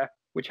in there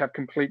which have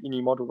completely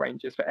new model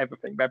ranges for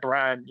everything. They're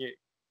brand new.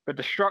 But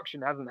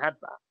Destruction hasn't had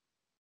that.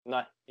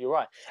 No, you're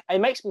right. And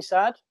it makes me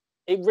sad.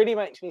 It really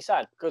makes me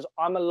sad because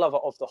I'm a lover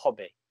of the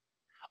hobby.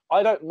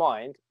 I don't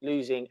mind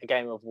losing a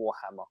game of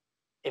Warhammer.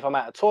 If I'm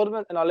at a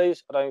tournament and I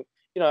lose, I don't,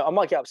 I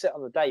might get upset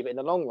on the day, but in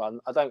the long run,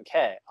 I don't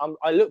care.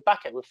 I look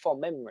back at it with fond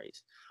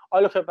memories. I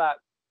look back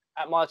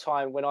at my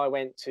time when I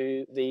went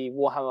to the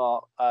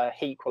Warhammer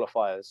Heat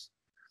qualifiers.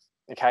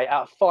 Okay,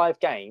 out of 5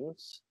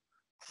 games,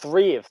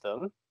 3 of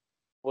them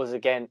was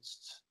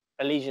against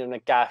a Legion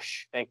of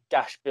Nagash and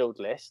Gash build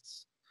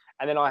lists.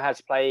 And then I had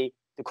to play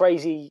the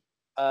crazy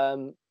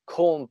Khorne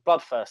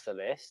Bloodthirster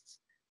lists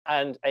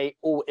and a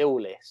all ill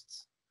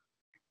lists.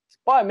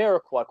 By a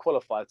miracle, I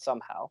qualified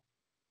somehow.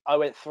 I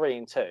went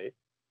 3-2,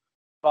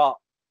 but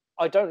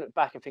I don't look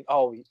back and think,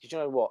 oh, you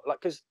know what?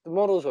 Like, because the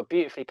models were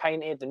beautifully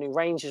painted, the new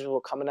ranges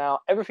were coming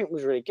out, everything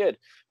was really good.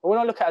 But when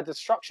I look at a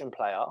Destruction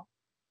player,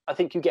 I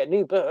think you get a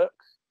new book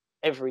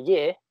every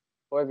year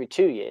or every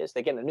 2 years.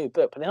 They're getting a new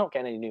book, but they're not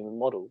getting any new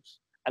models.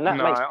 And that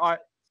makes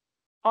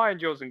Iron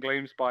Jaws and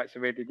Gloomspites are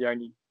really the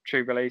only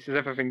true releases.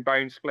 Everything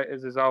Bone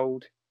Splitters is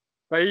old.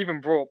 They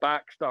even brought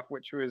back stuff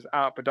which was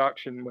out of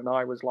production when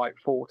I was like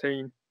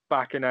 14,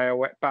 back in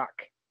AOE,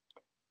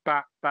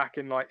 back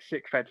in like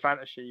 6th Ed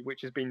Fantasy,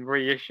 which has been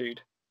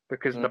reissued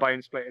because the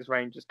Bone Splitters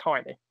range is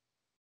tiny.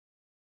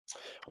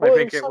 I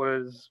think it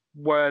was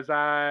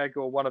Wurzag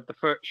or one of the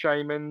Foot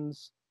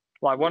Shamans.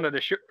 Like one of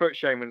the Foot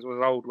Shamans was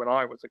old when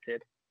I was a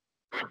kid.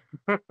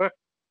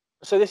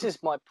 So this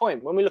is my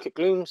point. When we look at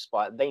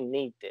Gloomspite, they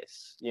need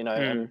this,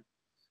 and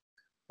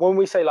when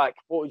we say, like,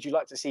 what would you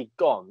like to see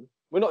gone?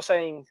 We're not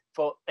saying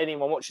for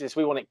anyone watching this,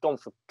 we want it gone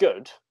for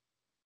good,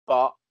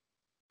 but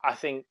I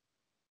think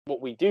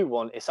what we do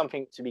want is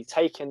something to be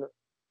taken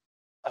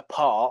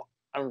apart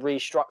and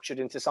restructured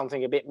into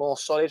something a bit more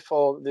solid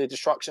for the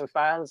Destruction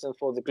fans and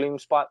for the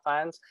Gloomspite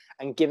fans,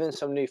 and given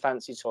some new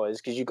fancy toys,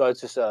 because you go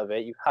to serve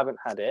it, you haven't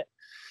had it.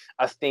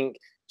 I think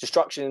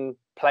Destruction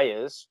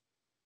players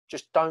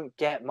just don't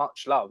get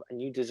much love,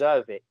 and you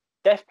deserve it.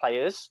 Death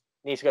players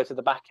need to go to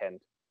the back end,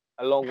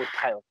 along with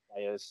Chaos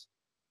players.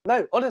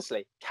 No,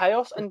 honestly,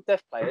 Chaos and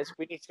Death players,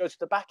 we need to go to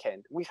the back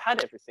end. We've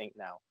had everything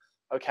now,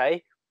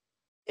 okay?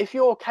 If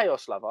you're a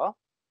Chaos lover,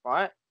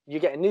 right, you're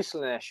getting new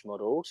Slaanesh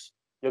models,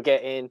 you're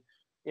getting,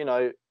 you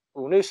know,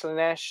 new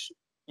Slaanesh,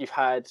 you've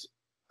had,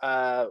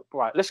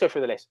 right, let's go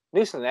through the list.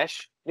 New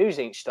Slaanesh, new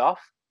Zinc stuff,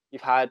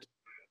 you've had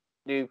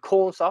new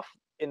Corn stuff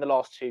in the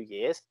last 2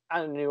 years,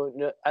 and new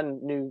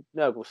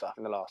Nurgle stuff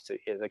in the last 2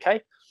 years,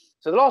 okay?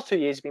 So the last 2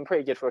 years have been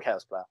pretty good for a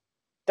Chaos player.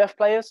 Death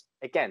players,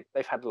 again,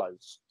 they've had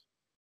loads.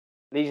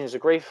 Legions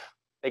of Grief,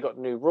 they got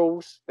new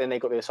rules, then they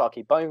got the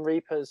Asaki Bone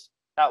Reapers,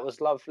 that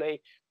was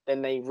lovely.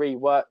 Then they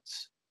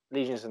reworked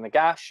Legions of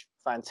Nagash,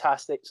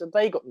 fantastic. So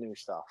they got new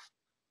stuff.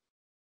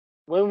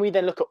 When we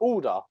then look at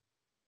Order,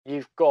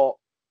 you've got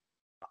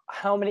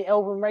how many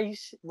Elven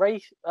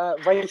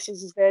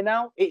races is there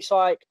now? It's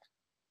like,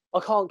 I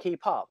can't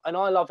keep up. And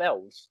I love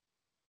elves.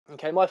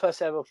 Okay, my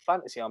first ever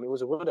fantasy army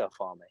was a Wood Elf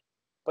army.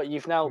 But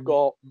you've now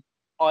got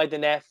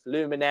Ideneth,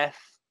 Lumineth,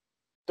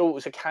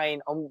 Daughters of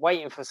Cain. I'm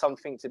waiting for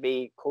something to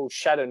be called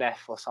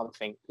Shadowneff or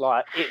something.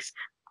 Like, it's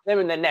them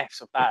and their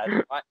neffs are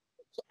bad, right?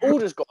 So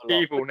Order's got a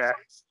lot. Evil Neff.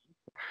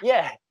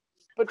 Yeah,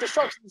 but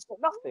Destruction's got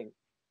nothing.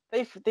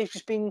 They've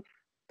just been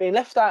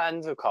left out in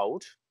the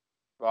cold,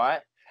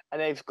 right? And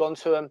they've gone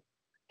to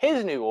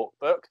here's a new Orc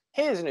book,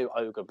 here's a new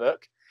Ogre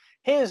book,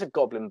 here's a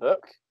Goblin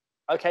book,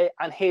 okay,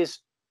 and here's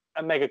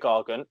a Mega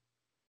Gargant.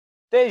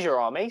 There's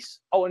your armies.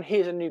 Oh, and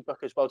here's a new book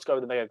as well to go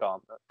with the Mega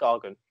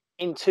Gargant.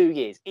 In 2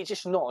 years, it's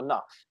just not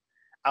enough.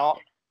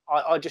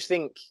 I just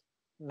think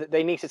that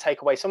they need to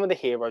take away some of the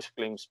heroes for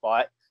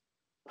Gloomspite,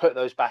 put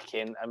those back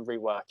in, and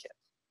rework it.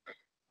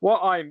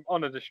 What I'm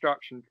on a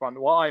Destruction front,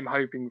 what I'm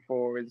hoping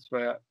for is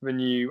for the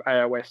new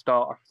AOS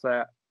starter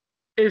set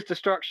is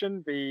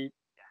Destruction, the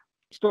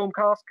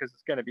Stormcast, because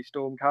it's going to be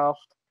Stormcast,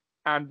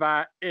 and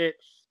that it's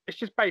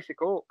just basic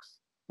orcs.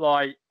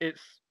 Like,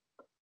 it's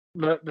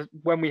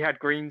when we had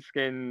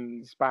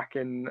greenskins back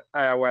in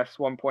AOS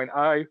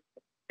 1.0,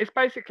 it's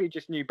basically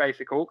just new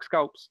basic orc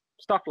sculpts,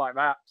 stuff like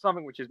that.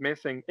 Something which is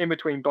missing in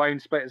between Blown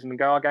Splitters and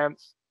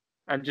Gargants,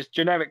 and just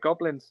generic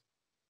goblins.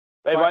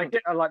 They won't.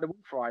 Like the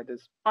Wolf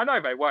Riders. I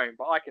know they won't,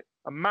 but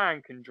a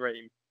man can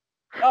dream.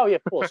 Oh yeah,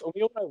 of course.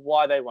 We all know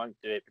why they won't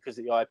do it, because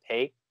of the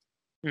IP.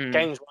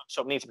 Games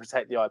Workshop need to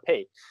protect the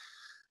IP.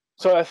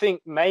 So I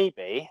think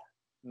maybe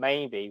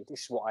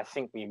this is what I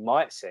think we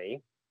might see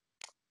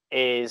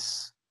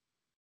is,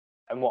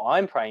 and what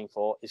I'm praying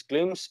for is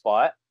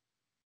Gloomspite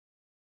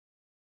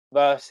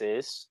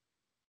versus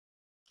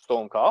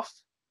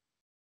Stormcast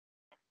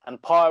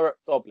and Pirate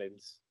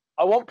Goblins.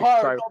 I want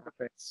Pirate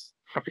Goblins.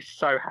 I'd be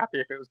so happy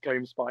if it was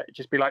Gloomspite. It'd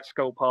just be like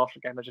Skull Pass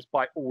again. I'd just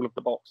buy all of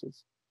the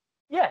boxes.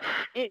 Yeah,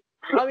 it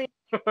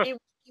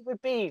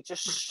would be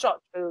just such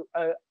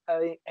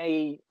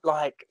a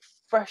like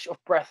fresh of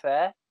breath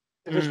air,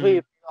 because we'd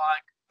be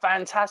like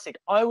fantastic.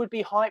 I would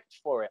be hyped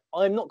for it.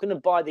 I'm not going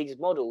to buy these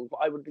models,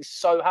 but I would be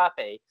so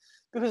happy,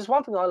 because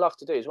one thing I love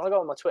to do is when I go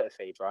on my Twitter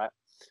feed, right,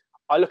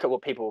 I look at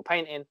what people are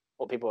painting,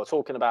 what people are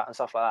talking about, and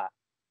stuff like that.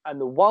 And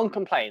the one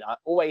complaint I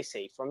always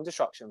see from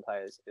Destruction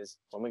players is,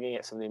 when we're going to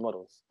get some new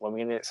models, when we're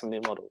going to get some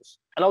new models.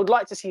 And I would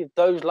like to see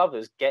those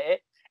lovers get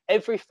it.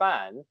 Every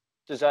fan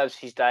deserves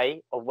his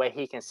day of where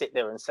he can sit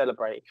there and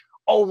celebrate.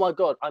 Oh my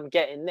God, I'm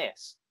getting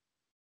this.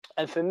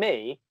 And for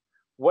me,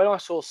 when I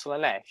saw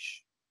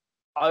Slaanesh,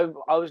 I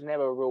was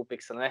never a real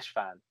big Slaanesh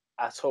fan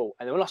at all.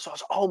 And then when I saw, I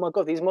was like, oh my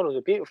God, these models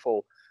are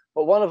beautiful.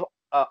 But one of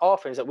our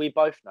friends that we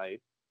both know,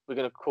 we're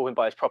going to call him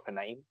by his proper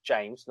name,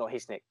 James, not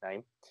his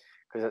nickname,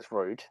 because that's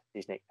rude,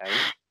 his nickname,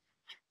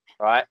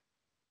 right?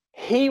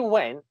 He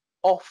went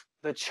off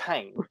the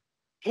chain.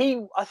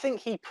 I think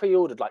he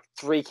pre-ordered like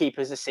 3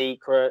 Keepers of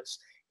Secrets.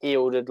 He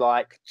ordered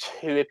like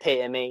 2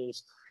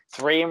 Epitomes,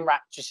 3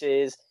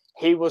 Enraptuses.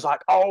 He was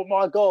like, oh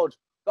my God,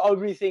 the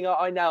only thing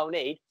I now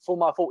need for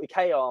my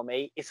 40k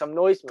army is some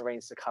Noise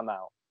Marines to come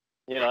out.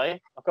 You know,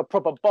 like a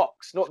proper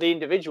box, not the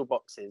individual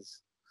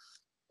boxes.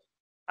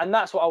 And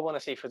that's what I want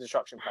to see for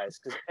Destruction players,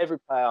 because every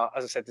player,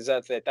 as I said,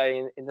 deserves their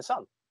day in the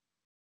sun.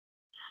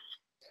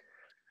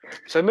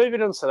 So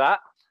moving on to that,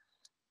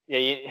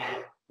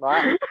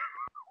 right?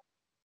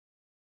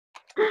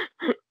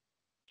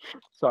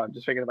 Sorry, I'm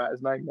just thinking about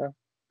his name now.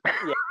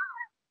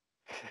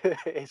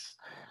 Yeah,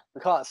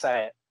 we can't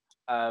say it,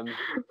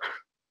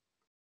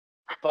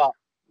 but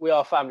we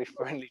are a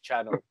family-friendly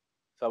channel,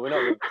 so we're not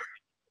going to.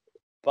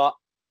 But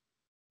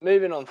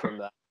moving on from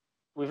that,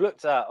 we've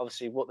looked at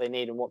obviously what they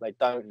need and what they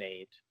don't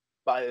need.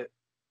 But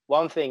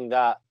one thing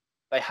that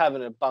they have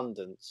in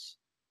abundance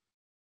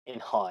in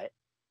height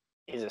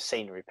is a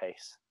scenery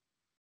piece.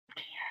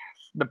 Yes,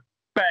 the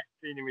best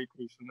scenery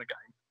piece in the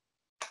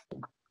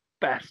game.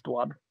 Best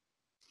one.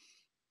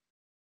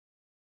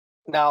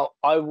 Now,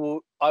 I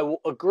will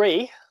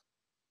agree,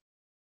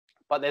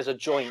 but there's a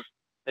joint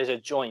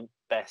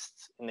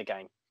best in the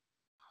game.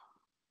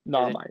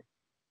 No, mate.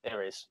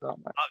 There is. No,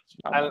 mate.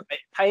 No, And mate. it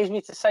pains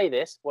me to say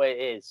this, but it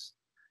is.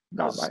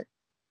 No, mate.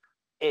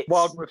 It's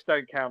Wildwoods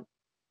don't count.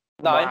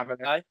 no,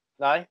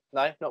 not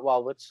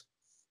Wildwoods.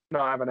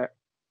 Not having it.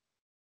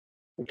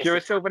 If you're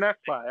a Sylvan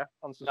player,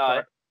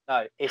 unsubscribe.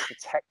 No, it's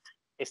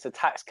the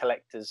tax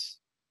collectors.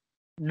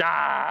 Nah,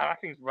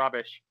 that thing's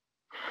rubbish.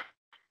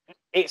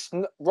 It's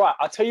right.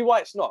 I'll tell you why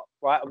it's not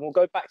right, and we'll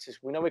go back to this.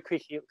 We know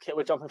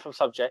we're jumping from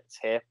subjects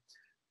here.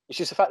 It's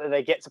just the fact that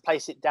they get to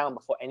place it down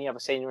before any other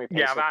scenery piece.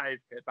 Yeah, that is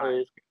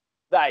good.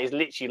 That is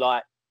literally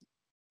like,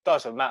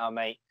 doesn't matter,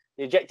 mate.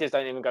 The objectives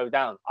don't even go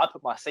down. I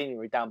put my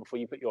scenery down before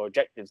you put your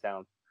objectives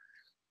down.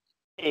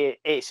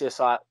 It's just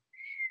like,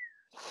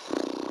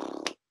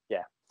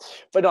 yeah.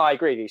 But no, I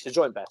agree. It's a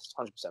joint best,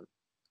 100%.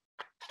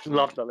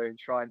 Love the Loon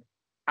Shrine.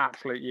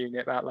 Absolute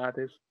unit, that lad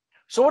is.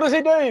 So what does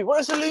it do? What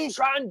does the Loon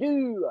Shrine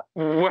do?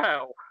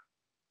 Well,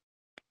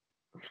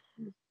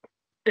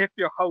 if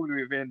you're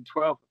wholly within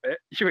 12 of it,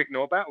 you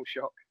ignore Battle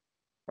Shock.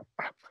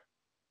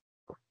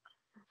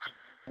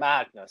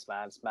 Madness,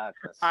 man. It's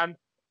madness. And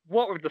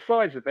what with the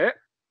size of it,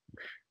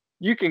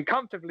 you can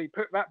comfortably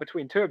put that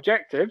between two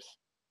objectives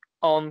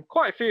on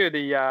quite a few of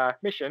the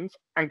missions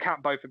and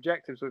cap both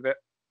objectives with it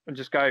and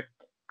just go,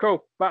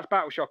 cool, that's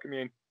Battle Shock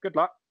immune. Good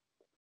luck.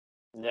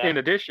 Yeah. In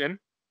addition,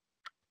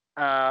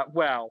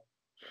 well,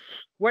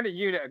 when a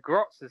unit of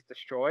Grots is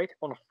destroyed,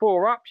 on a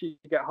 4-up, you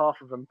get half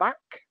of them back.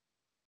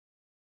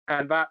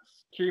 And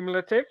that's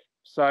cumulative.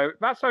 So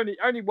that's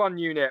only one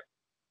unit.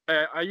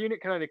 A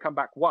unit can only come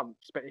back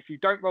once, but if you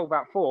don't roll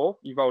that 4,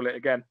 you roll it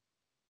again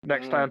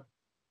next turn.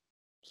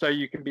 So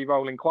you can be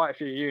rolling quite a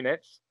few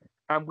units.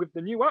 And with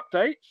the new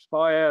updates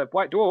via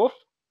White Dwarf,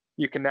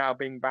 you can now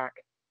bring back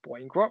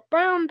Boing Grot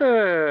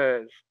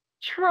Bounders,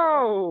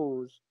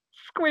 Trolls,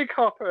 Squig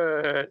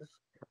Hoppers.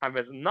 And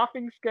there's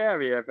nothing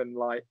scarier than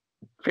like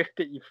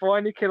 50. You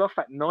finally kill off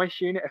that nice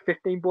unit of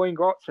 15 Boing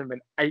Grots, and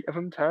then 8 of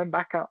them turn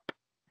back up,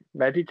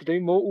 ready to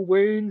do mortal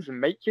wounds and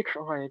make you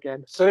cry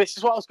again. So this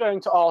is what I was going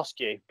to ask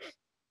you,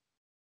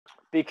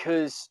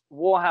 because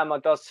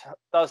Warhammer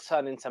does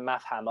turn into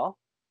Math Hammer.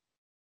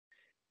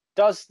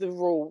 Does the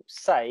rule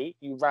say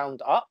you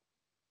round up,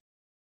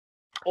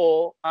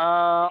 or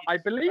I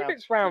believe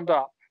it's round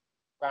up.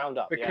 Round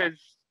up, because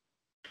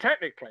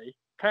technically,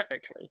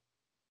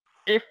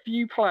 if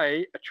you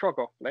play a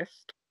Troggoth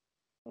list,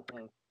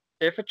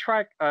 if a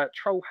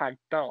Troll Hag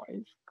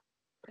dies,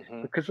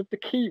 because of the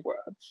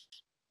keywords,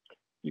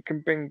 you can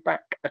bring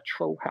back a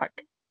Troll Hag.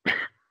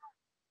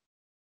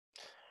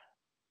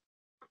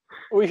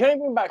 Well, you can only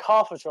bring back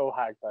half a Troll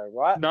Hag, though,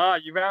 right? No,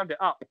 you round it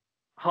up.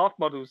 Half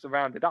models are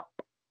rounded up.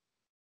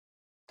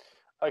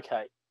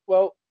 Okay.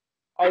 Well,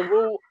 I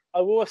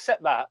will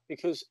accept that,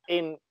 because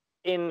in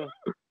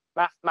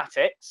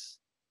mathematics,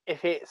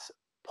 if it's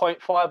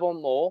 0.5 or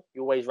more,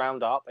 you always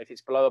round up. If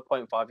it's below a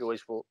 0.5, you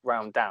always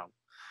round down.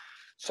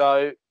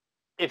 So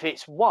if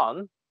it's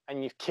 1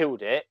 and you've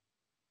killed it,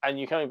 and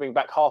you can only bring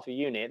back half a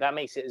unit, that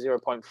makes it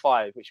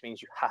 0.5, which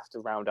means you have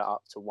to round it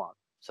up to 1.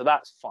 So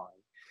that's fine.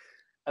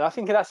 And I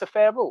think that's a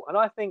fair rule, and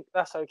I think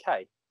that's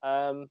okay.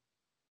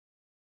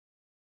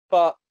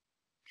 But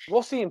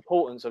what's the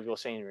importance of your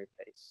scenery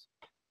piece?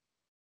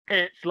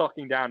 It's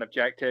locking down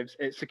objectives.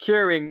 It's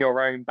securing your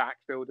own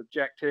backfield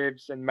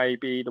objectives and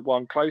maybe the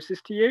one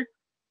closest to you.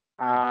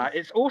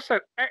 It's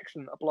also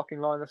excellent at blocking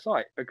line of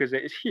sight because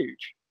it is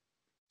huge.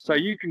 So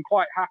you can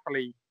quite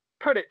happily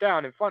put it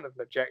down in front of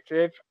an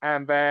objective,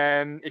 and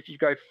then if you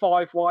go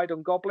 5 wide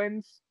on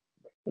goblins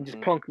and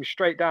just plonk them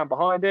straight down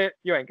behind it,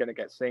 you ain't going to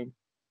get seen.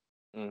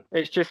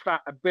 It's just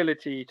that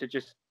ability to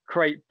just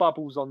create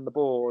bubbles on the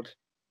board,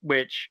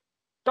 which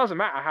doesn't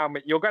matter how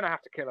many, you're going to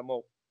have to kill them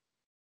all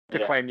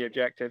to claim the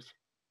objectives.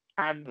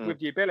 And with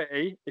the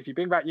ability, if you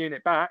bring that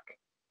unit back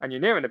and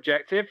you're near an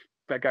objective,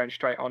 they're going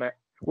straight on it,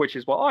 which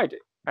is what I do.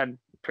 And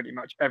pretty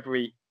much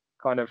every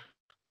kind of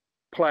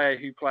player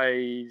who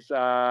plays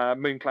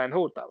Moon Clan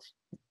Horde does.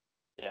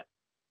 Yeah.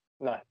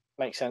 No,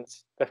 makes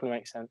sense. Definitely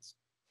makes sense.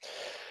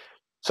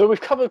 So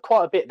we've covered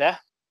quite a bit there.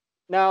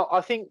 Now,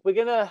 I think we're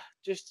gonna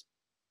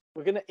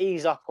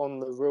ease up on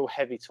the real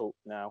heavy talk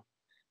now.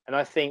 And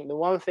I think the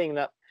one thing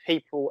that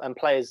people and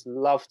players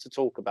love to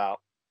talk about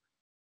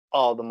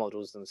are the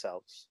models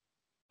themselves.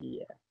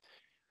 Yeah.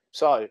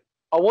 So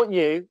I want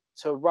you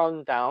to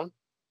run down.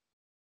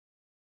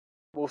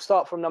 We'll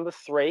start from number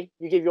 3.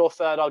 You give your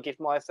third, I'll give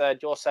my third,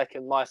 your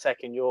second, my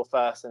second, your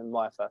first, and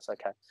my first.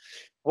 Okay.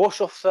 What's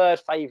your third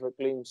favourite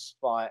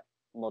Gloomspite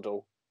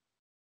model?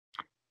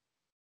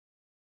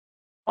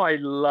 I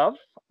love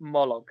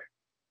Mollog.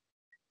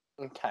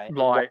 Okay.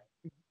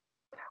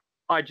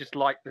 I just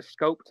like the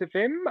sculpt of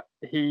him.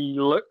 He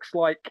looks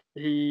like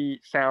he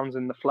sounds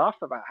in the fluff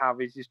about how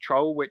he's his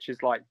troll, which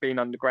has like been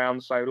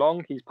underground so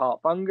long. He's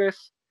part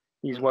fungus.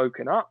 He's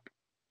woken up.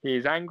 He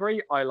is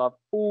angry. I love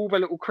all the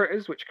little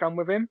critters which come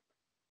with him.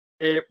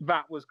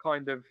 That was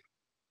kind of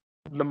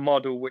the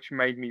model which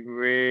made me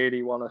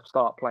really want to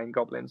start playing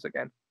goblins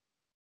again.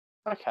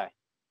 Okay.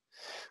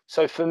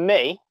 So for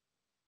me,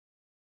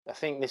 I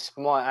think this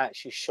might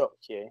actually shock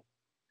you,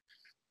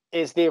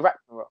 is the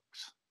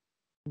Arachnaroks.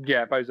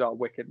 Yeah, those are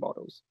wicked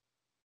models.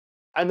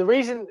 And the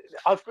reason,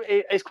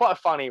 it's quite a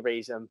funny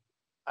reason.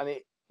 And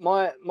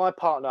my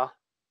partner,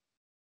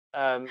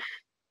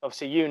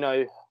 obviously you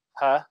know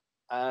her,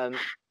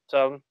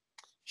 so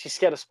she's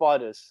scared of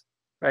spiders.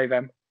 Hey,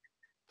 them.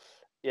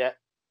 Yeah.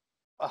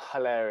 Oh,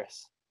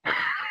 hilarious.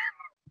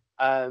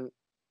 No,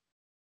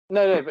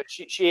 but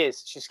she's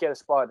scared of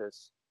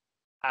spiders.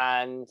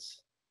 And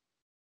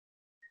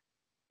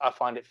I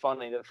find it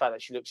funny that the fact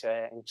that she looks at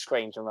it and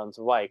screams and runs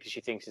away because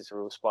she thinks it's a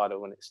real spider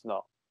when it's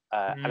not.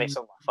 And it's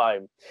on my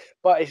phone.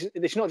 But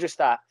it's not just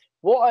that.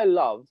 What I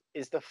love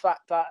is the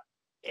fact that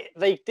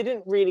they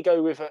didn't really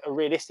go with a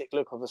realistic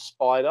look of a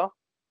spider.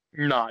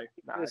 No.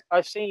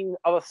 I've seen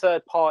other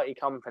third-party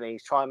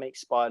companies try and make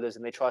spiders,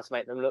 and they try to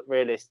make them look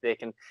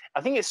realistic. And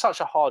I think it's such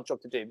a hard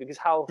job to do because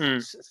how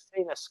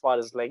thin a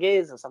spider's leg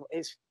is and stuff,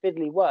 it's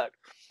fiddly work.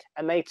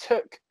 And they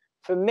took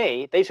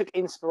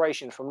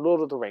inspiration from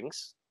Lord of the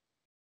Rings,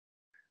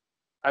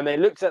 and they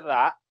looked at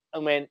that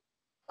and went,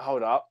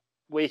 "Hold up,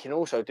 we can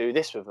also do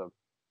this with them."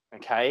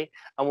 Okay,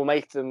 and we'll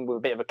make them with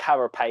a bit of a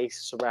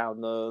carapace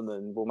around them,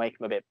 and we'll make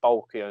them a bit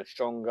bulkier and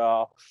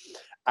stronger.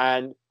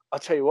 And I'll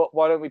tell you what,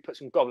 why don't we put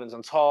some goblins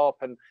on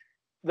top? And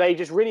they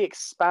just really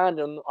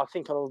expanded on, I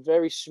think, on a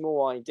very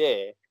small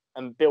idea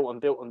and built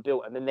and built and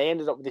built. And then they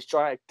ended up with this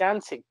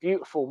gigantic,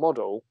 beautiful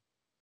model.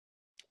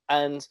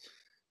 And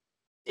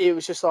it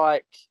was just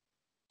like,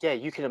 yeah,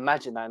 you can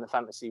imagine that in the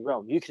fantasy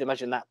realm. You can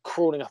imagine that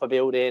crawling up a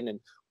building and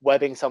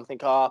webbing something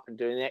up and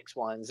doing X,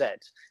 Y, and Z.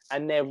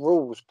 And their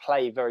rules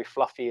play very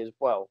fluffy as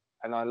well.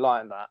 And I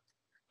like that.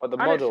 But the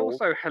model...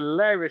 it's also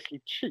hilariously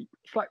cheap.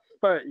 It's like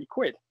 30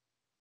 quid.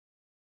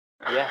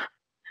 Yeah.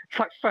 It's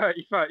like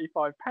 30,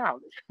 35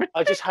 pounds.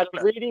 I just had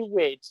a really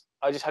weird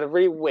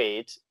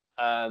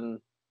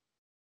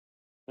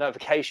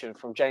notification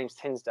from James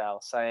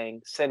Tinsdale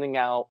sending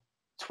out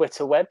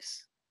Twitter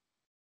webs.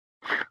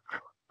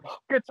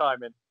 Good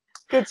timing.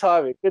 Good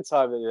timing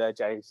there,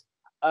 James.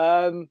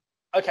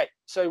 Okay,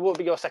 so what would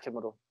be your second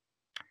model?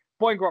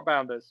 Boingrot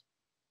Bounders.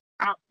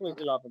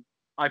 Absolutely love them.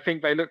 I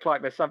think they look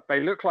like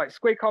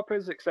squig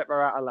hoppers, except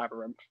they're out of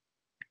Labyrinth.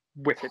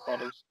 Wicked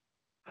models.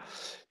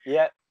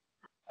 Yeah.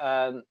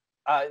 No,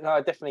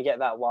 I definitely get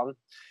that one.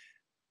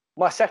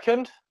 My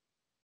second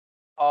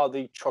are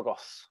the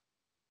Troggoths.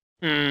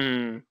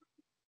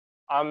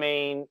 I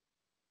mean,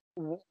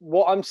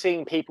 what I'm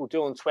seeing people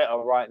do on Twitter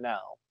right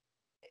now,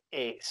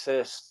 it's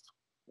just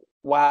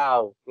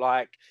wow.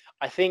 Like,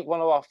 I think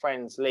one of our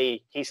friends,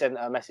 Lee, he sent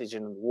a message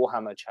in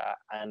Warhammer chat,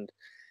 and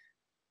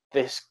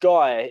this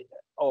guy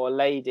or a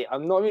lady,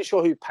 I'm not even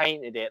sure who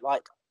painted it.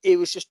 Like, it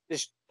was just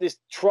this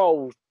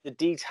troll, the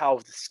detail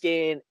of the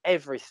skin,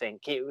 everything.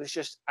 It was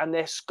just, and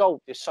their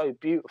sculpt is so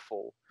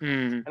beautiful.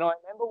 And I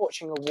remember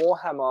watching a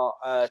Warhammer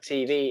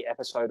TV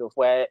episode of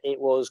where it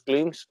was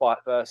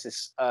Gloomspite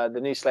versus the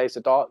new Slaves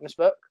of Darkness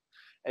book,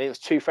 and it was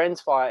two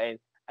friends fighting,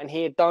 and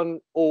he had done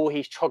all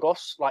his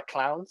Troggoths like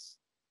clowns.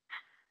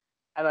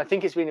 And I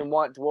think it's been in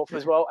White Dwarf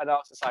as well. And I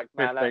was just like,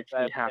 man, that makes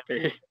me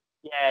happy.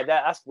 Yeah,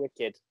 that's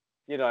wicked.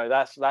 You know,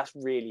 that's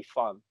really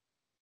fun.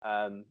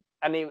 And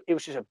it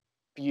was just a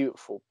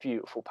beautiful,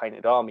 beautiful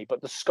painted army.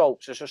 But the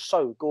sculpts are just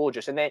so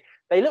gorgeous, and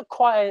they look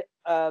quite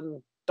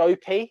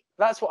dopey.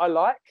 That's what I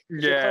like.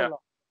 Yeah. Kind of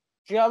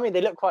do you know what I mean?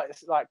 They look quite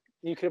like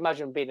you could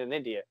imagine being an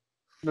idiot.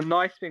 The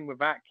nice thing with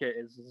that kit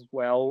is as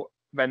well,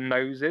 their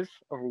noses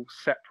are all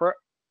separate,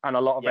 and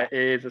a lot of their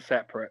ears are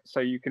separate, so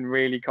you can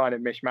really kind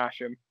of mishmash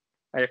them.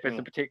 And if it's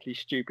a particularly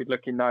stupid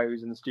looking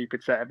nose and a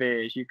stupid set of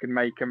ears, you can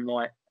make them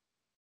like,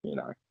 you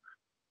know,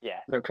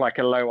 look like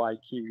a low IQ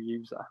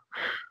user.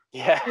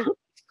 Yeah,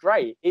 it's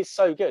great. It's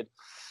so good.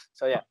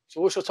 So yeah. So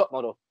what's your top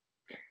model?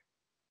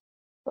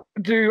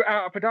 Do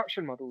out of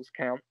production models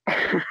count?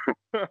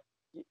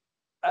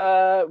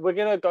 We're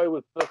gonna go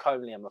with book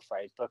only. I'm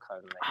afraid book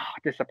only.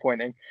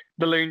 Disappointing.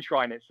 The Loon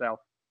Shrine itself.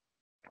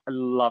 I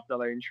love the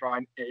Loon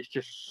Shrine. It's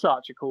just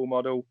such a cool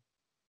model.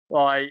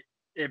 Like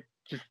it's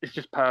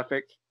just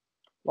perfect.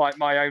 Like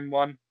my own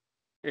one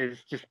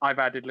is just I've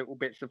added little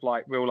bits of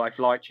like real life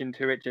light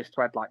into it just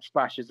to add like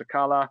splashes of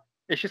colour.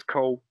 It's just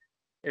cool.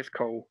 It's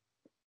cool.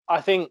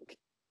 I think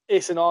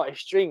it's an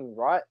artist's dream,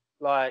 right?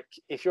 Like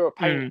if you're a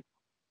painter,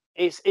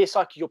 it's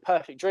like your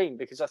perfect dream,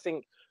 because I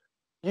think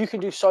you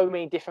can do so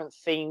many different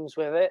themes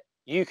with it.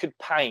 You could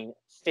paint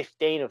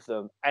 15 of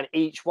them, and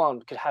each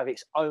one could have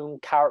its own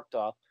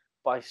character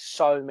by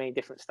so many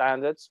different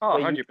standards. Oh,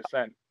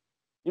 100%.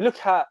 You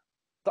look at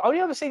the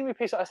only other scenery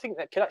piece that I think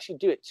that could actually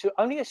do it to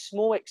only a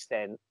small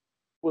extent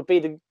would be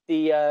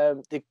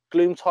the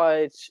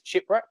Gloomtide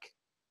shipwreck.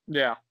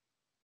 Yeah.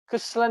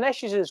 Because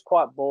Slaanesha's is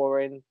quite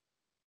boring.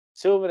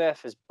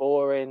 Sylvaneth is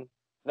boring.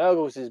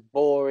 Nurgle's is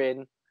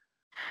boring.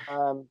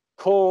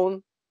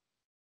 Khorne,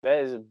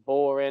 there's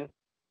boring.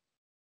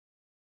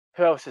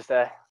 Who else is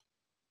there?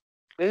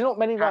 There's not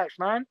many like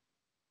Taxman.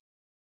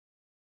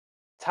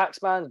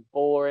 Taxman's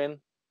boring.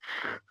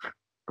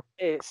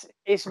 It's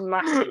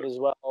massive as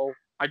well.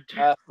 I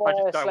just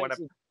don't want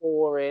to.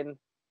 Boring.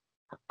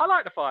 I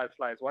like the Fire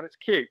Slayers one. It's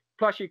cute.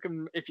 Plus, you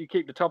can, if you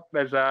keep the top,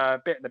 there's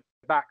a bit in the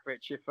back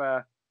which, if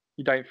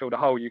you don't fill the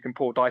hole, you can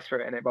pour dice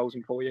through it and it rolls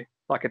them for you,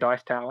 like a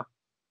dice tower.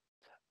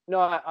 No,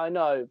 I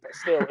know, but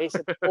still, it's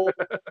a poor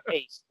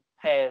piece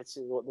compared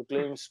to what the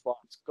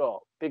Gloomspite's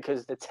got,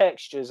 because the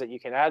textures that you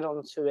can add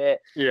onto it,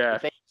 Yeah. the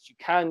things you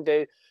can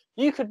do,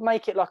 you could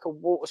make it like a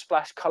water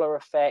splash color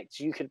effect.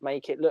 You could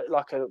make it look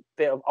like a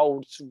bit of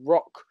old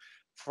rock,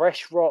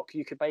 fresh rock.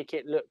 You could make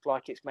it look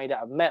like it's made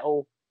out of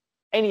metal.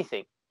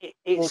 Anything.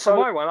 Well, for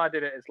my one, I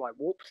did it as like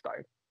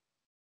warpstone.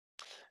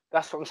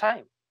 That's what I'm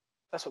saying.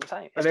 That's what I'm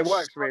saying. And it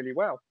works really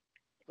well.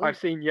 Mm. I've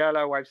seen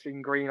yellow, I've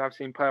seen green, I've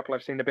seen purple,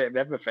 I've seen a bit of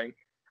everything.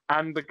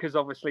 And because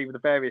obviously with the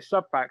various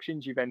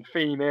sub-factions, you then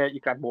theme it,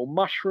 you can add more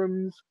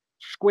mushrooms,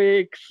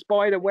 squigs,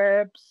 spider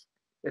webs.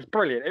 It's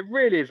brilliant. It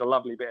really is a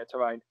lovely bit of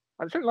terrain.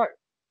 I think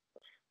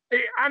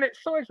and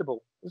it's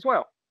sizable as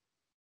well.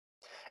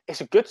 It's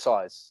a good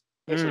size.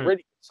 It's a really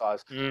good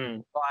size.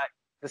 Mm. Like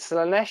the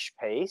Slanesh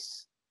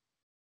piece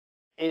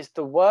is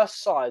the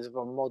worst size of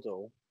a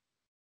model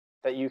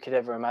that you could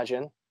ever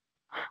imagine,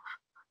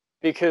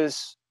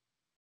 because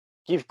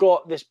you've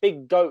got this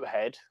big goat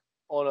head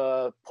on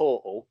a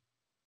portal,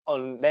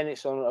 then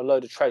it's on a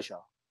load of treasure.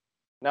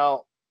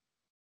 Now,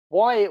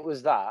 why it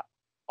was that,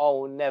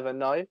 I'll never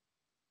know.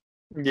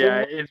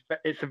 Yeah,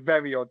 it's a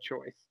very odd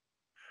choice.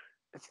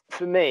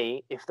 For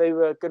me, if they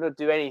were going to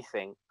do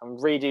anything and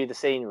redo the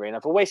scenery, and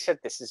I've always said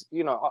this, is,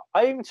 you know,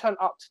 I even turn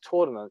up to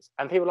tournaments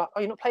and people are like, oh,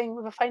 you're not playing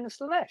with a Thane of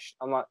Slanesh?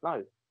 I'm like, no,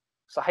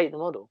 because I hate the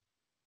model.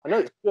 I know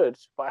it's good,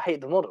 but I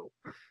hate the model.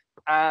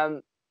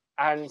 And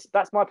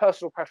that's my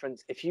personal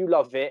preference. If you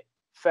love it,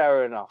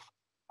 fair enough.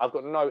 I've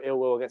got no ill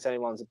will against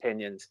anyone's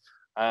opinions.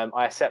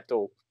 I accept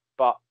all,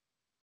 but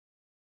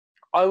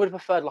I would have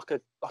preferred what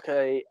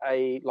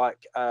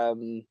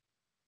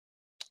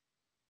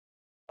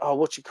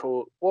you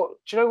call, what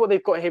do you know what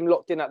they've got him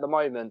locked in at the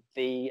moment?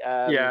 The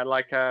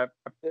like a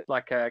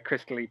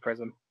crystally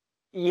prism.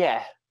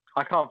 Yeah,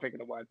 I can't think of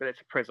the word, but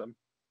it's a prism.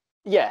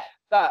 Yeah,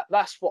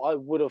 that's what I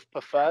would have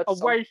preferred. A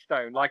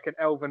waystone, like an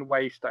elven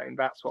waystone.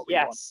 That's what we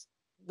want. Yes,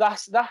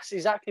 that's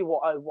exactly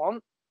what I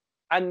want.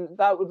 And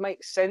that would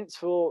make sense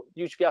for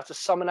you to be able to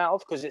summon out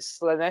of, because it's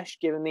Slanesh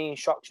giving the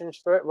instructions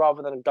for it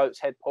rather than a goat's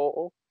head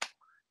portal.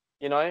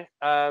 You know,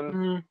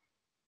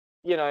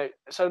 you know.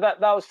 So that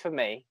was for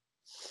me.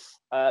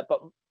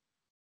 But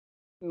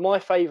my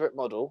favourite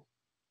model,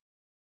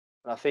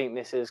 and I think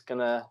this is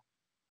gonna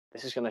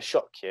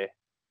shock you.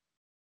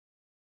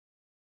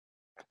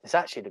 It's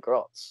actually the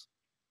Grots.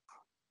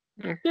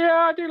 Yeah,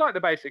 I do like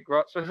the basic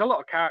Grots. There's a lot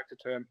of character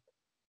to him,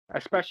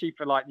 especially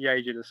for like the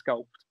age of the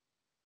sculpt.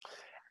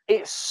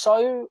 It's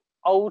so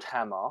old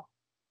hammer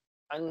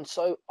and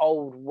so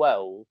old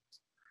world.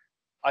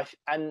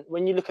 And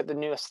when you look at the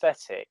new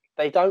aesthetic,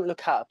 they don't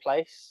look out of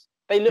place.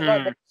 They look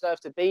like they deserve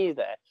to be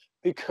there,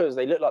 because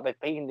they look like they've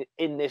been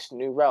in this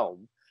new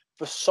realm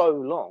for so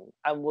long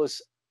and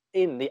was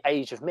in the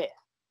age of myth.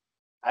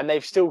 And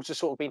they've still just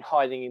sort of been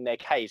hiding in their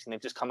caves, and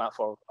they've just come out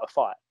for a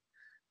fight,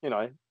 you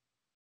know.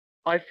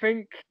 I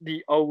think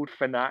the old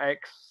Fnatic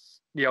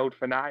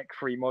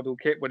 3 model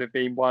kit would have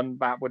been one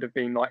that would have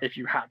been like, if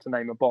you had to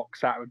name a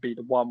box, that would be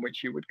the one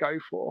which you would go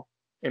for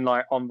in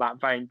like on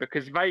that vein,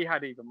 because they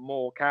had even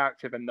more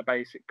character than the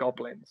basic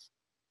goblins.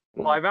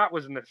 Like, that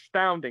was an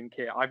astounding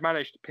kit. I've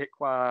managed to pick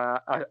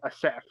a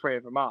set of 3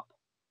 of them up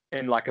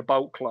in like a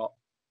bulk lot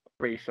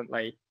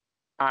recently,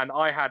 and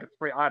I had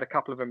a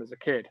couple of them as a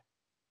kid,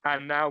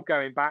 and now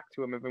going back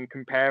to them and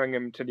comparing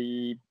them to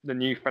the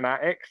new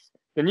Fanatics.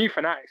 The new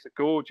Fanatics are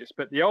gorgeous,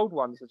 but the old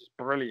ones are just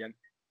brilliant.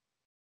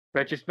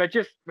 They're just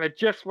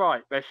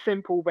right. They're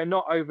simple. They're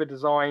not over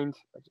designed.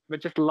 They're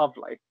just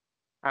lovely,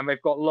 and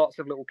they've got lots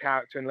of little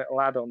character and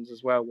little add-ons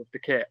as well with the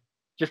kit.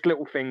 Just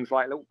little things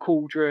like a little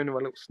cauldron or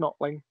a little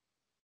snotling.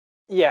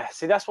 Yeah,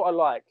 see, that's what I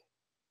like.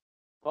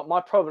 But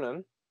my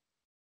problem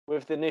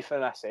with the new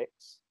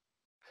Fanatics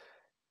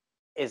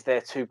is they're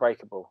too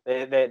breakable.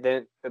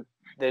 They're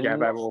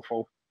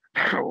awful.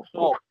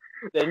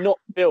 They're not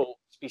built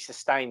to be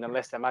sustained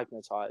unless they're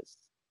magnetized.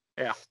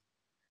 Yeah.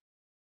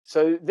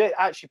 So that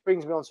actually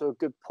brings me on to a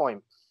good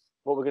point.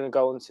 What we're going to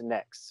go on to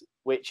next,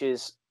 which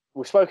is,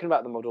 we've spoken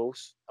about the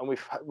models and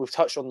we've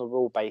touched on the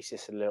rule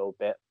basis a little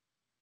bit,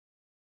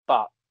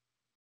 but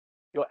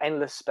your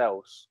endless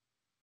spells.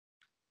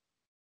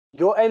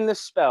 Your endless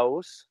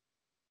spells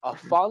are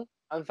fun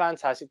and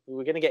fantastic.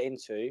 We're going to get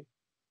into,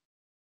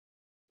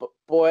 but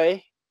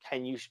boy,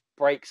 can you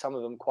break some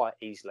of them quite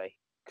easily,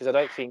 because I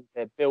don't think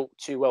they're built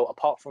too well,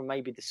 apart from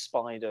maybe the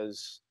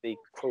spiders, the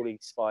crawly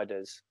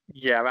spiders.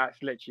 Yeah,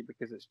 that's literally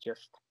because it's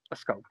just a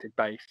sculpted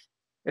base.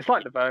 It's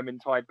like the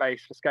Vermintide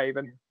base for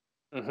Skaven.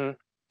 Mm-hmm.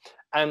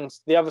 And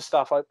the other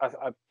stuff,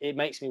 it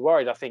makes me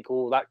worried. I think,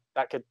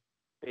 that could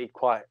be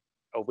quite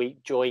a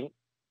weak joint.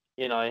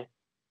 You know,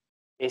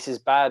 it's as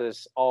bad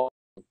as all.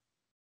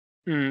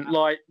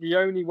 Like, the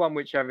only one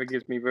which ever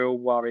gives me real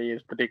worry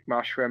is the big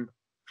mushroom,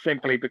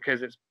 simply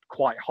because it's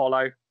quite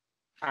hollow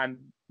and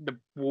the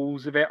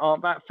walls of it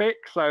aren't that thick.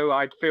 So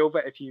I'd feel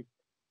that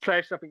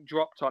if something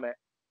dropped on it,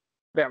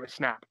 that would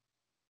snap.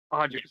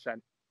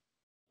 100%.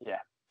 Yeah.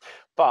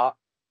 But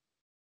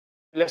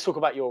let's talk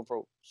about your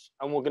rules.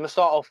 And we're going to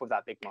start off with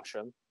that big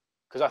mushroom,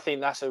 because I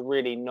think that's a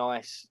really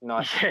nice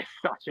Yeah,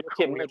 such a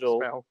cool little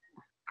spell.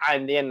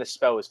 And the endless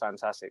spell is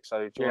fantastic.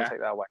 So do you want to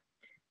take that away?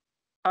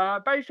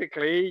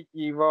 Basically,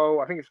 you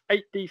roll, I think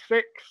it's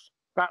 8d6.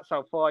 That's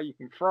how far you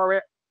can throw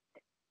it.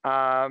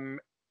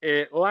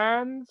 It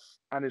lands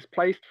and is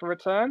placed for a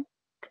turn.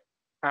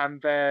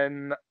 And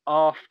then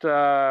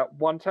after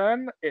one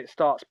turn, it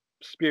starts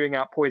spewing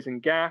out poison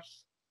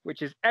gas,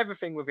 which is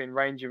everything within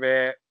range of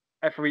it.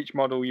 And for each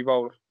model, you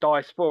roll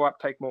dice 4 up,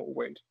 take mortal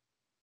wound.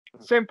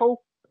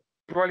 Simple,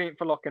 brilliant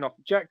for locking off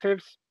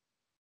objectives.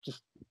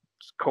 Just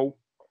cool.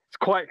 It's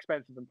quite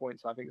expensive in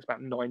points. I think it's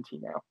about 90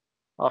 now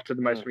after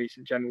the most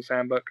recent General's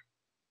Handbook.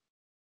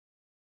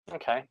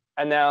 Okay.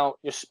 And now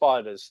your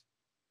spiders.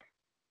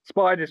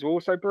 Spiders are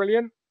also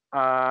brilliant. They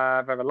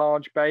have a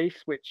large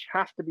base, which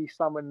has to be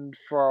summoned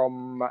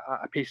from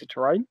a piece of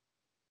terrain.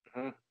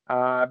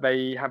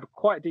 They have a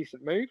quite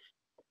decent move.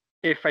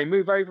 If they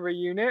move over a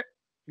unit,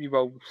 you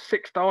roll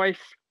 6 dice,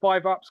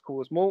 5 ups,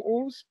 cause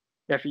mortals.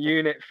 If a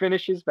unit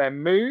finishes their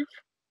move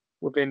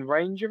within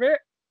range of it,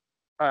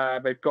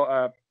 they've got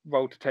a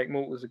roll to take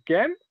mortals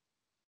again.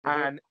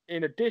 And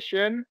in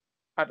addition,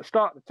 at the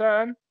start of the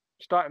turn,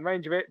 start in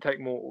range of it, take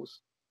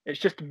mortals. It's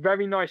just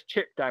very nice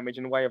chip damage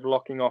in a way of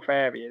locking off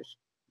areas.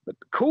 But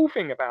the cool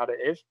thing about it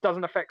is, it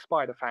doesn't affect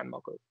Spider Fang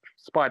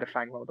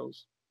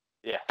models.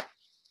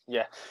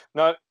 Yeah.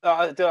 No,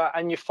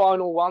 and your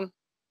final one?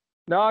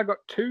 No, I got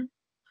 2.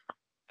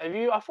 Have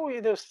you? I thought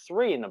there was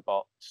 3 in the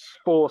box.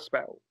 4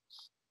 spells.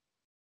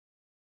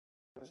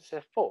 Does it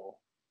say 4?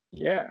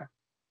 Yeah.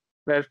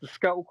 There's the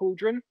Scuttle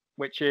Cauldron,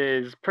 which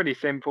is pretty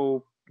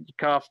simple. You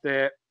cast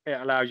it, it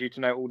allows you to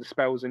know all the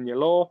spells in your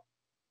lore.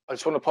 I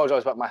just want to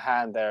apologise about my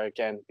hand there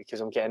again, because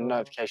I'm getting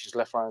notifications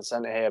left, right, and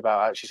centre here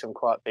about actually some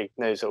quite big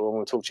news that we're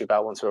going to talk to you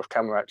about once we're off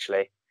camera.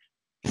 Actually,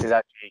 this is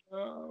actually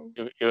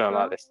you're going to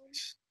like this.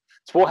 It's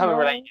Warhammer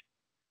related.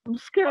 I'm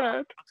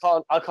scared.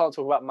 I can't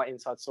talk about my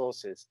inside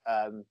sources.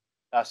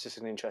 That's just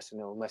an interesting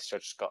little message I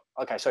just got.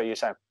 Okay, so you're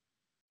saying.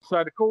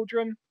 So the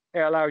Cauldron, it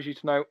allows you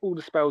to know all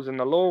the spells in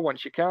the lore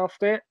once you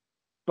cast it,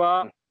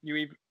 but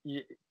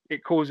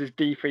it causes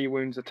D3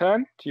 wounds a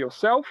turn to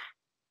yourself,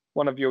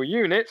 one of your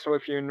units, or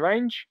if you're in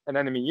range, an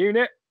enemy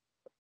unit.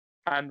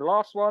 And the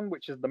last one,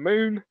 which is the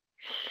Moon,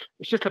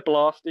 it's just a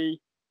blasty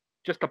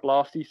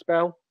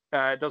spell.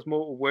 It does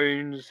mortal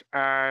wounds,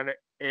 and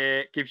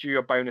it gives you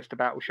a bonus to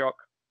battle shock.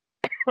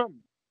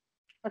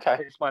 Okay.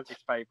 It's my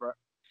least favourite.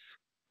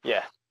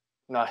 Yeah.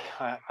 No,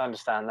 I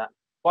understand that.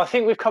 Well, I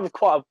think we've covered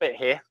quite a bit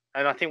here,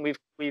 and I think we've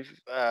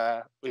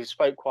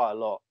spoke quite a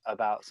lot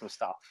about some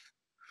stuff,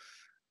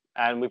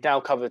 and we've now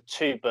covered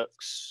 2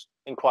 books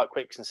in quite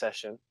quick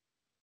succession.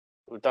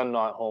 We've done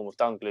Nighthorn, we've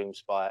done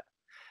Gloomspite,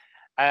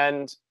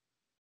 and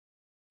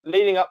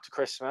leading up to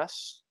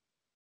Christmas,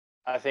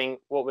 I think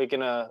what we're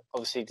gonna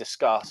obviously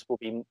discuss will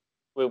be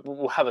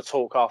we'll have a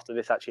talk after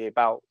this actually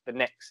about the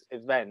next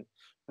event,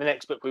 the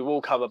next book we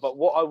will cover. But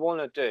what I want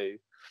to do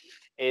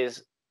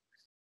is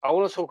I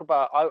want to talk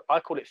about, I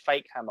call it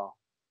fake hammer.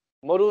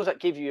 Models that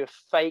give you a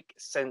fake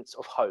sense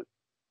of hope.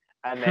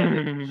 And they're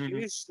the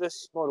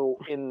useless model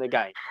in the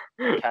game.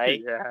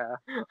 Okay? Yeah.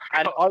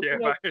 And I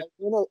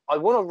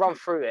want to run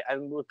through it,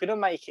 and we're going to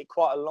make it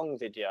quite a long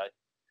video.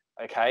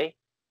 Okay?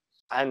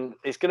 And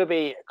it's going to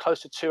be close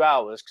to 2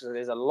 hours, because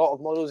there's a lot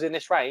of models in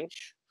this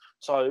range.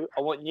 So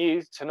I want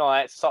you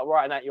tonight to start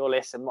writing out your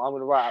list, and I'm going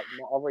to write out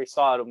my other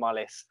side of my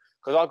list,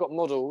 because I've got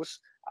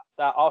models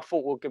that I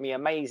thought were going to be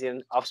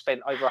amazing. I've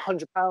spent over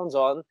 £100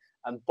 on,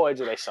 and boy,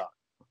 do they suck.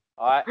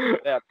 All right?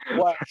 They're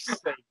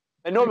worst thing.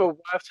 They're not worth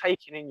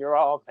taking in your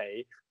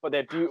army, but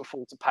they're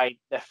beautiful to paint.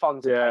 They're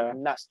fun to paint,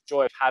 and that's the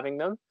joy of having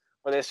them.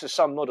 But there's just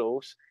some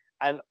models,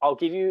 and I'll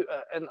give you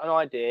an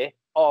idea.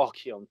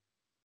 Archeon.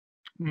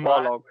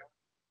 Monologue.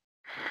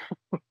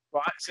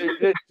 Right, so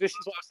this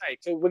is what I'm saying.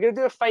 So we're going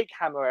to do a fake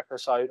hammer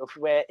episode of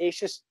where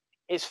it's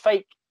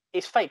fake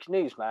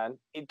news, man.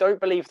 Don't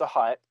believe the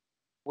hype.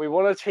 We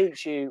want to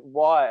teach you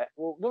why.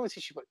 Well, not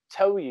teach you, but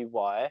tell you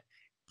why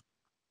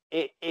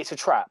it's a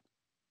trap.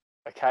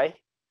 Okay,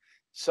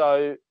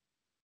 so,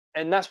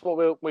 and that's what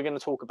we're going to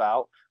talk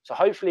about. So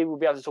hopefully we'll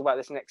be able to talk about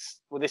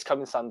this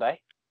coming Sunday.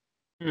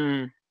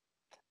 But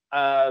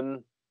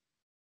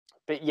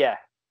yeah,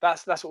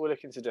 that's what we're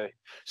looking to do.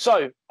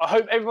 So I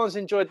hope everyone's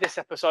enjoyed this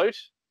episode.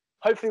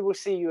 Hopefully we'll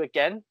see you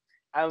again.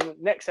 And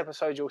next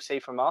episode you'll see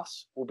from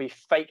us will be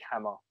Fake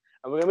Hammer.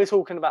 And we're going to be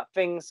talking about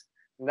things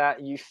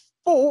that you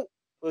thought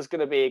was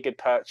going to be a good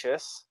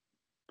purchase,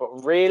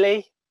 but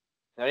really,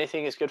 the only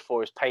thing it's good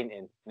for is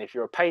painting. And if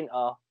you're a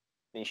painter,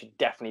 then you should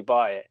definitely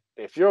buy it.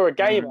 But if you're a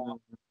gamer,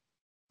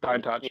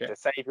 don't touch it. You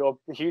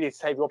need to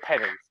save your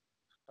pennies.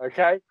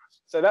 Okay?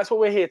 So that's what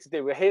we're here to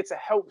do. We're here to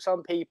help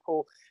some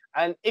people.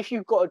 And if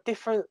you've got a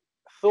different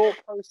thought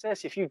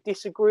process, if you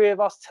disagree with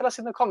us, tell us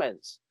in the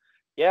comments.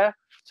 Yeah?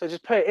 So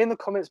just put it in the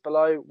comments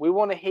below. We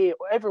want to hear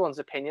everyone's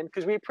opinion,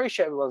 because we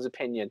appreciate everyone's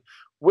opinion.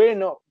 We're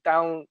not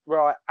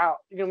downright out.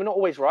 We're not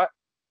always right.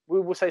 We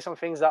will say some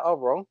things that are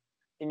wrong.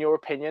 in your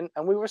opinion,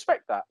 and we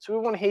respect that. So we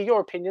want to hear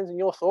your opinions and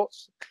your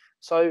thoughts.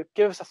 So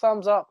give us a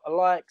thumbs up, a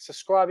like,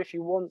 subscribe if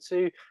you want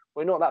to.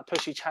 We're not that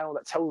pushy channel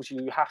that tells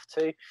you you have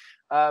to,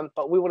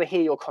 but we want to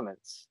hear your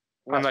comments.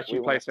 Unless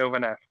you play Silver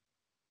Nest.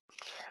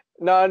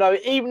 No,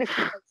 even if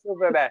you play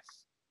Silver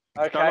Nest.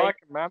 Okay. Don't like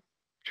them, man.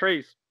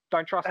 Trees.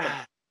 Don't trust them.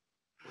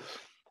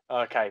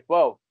 Okay.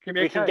 Well,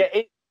 we can get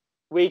it.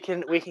 We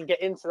can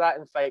get into that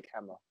in Fake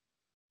Hammer.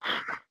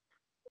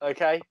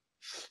 Okay.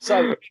 So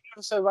thank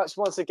you so much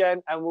once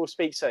again, and we'll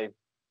speak soon.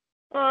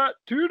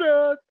 Do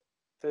that.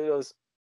 Toodles.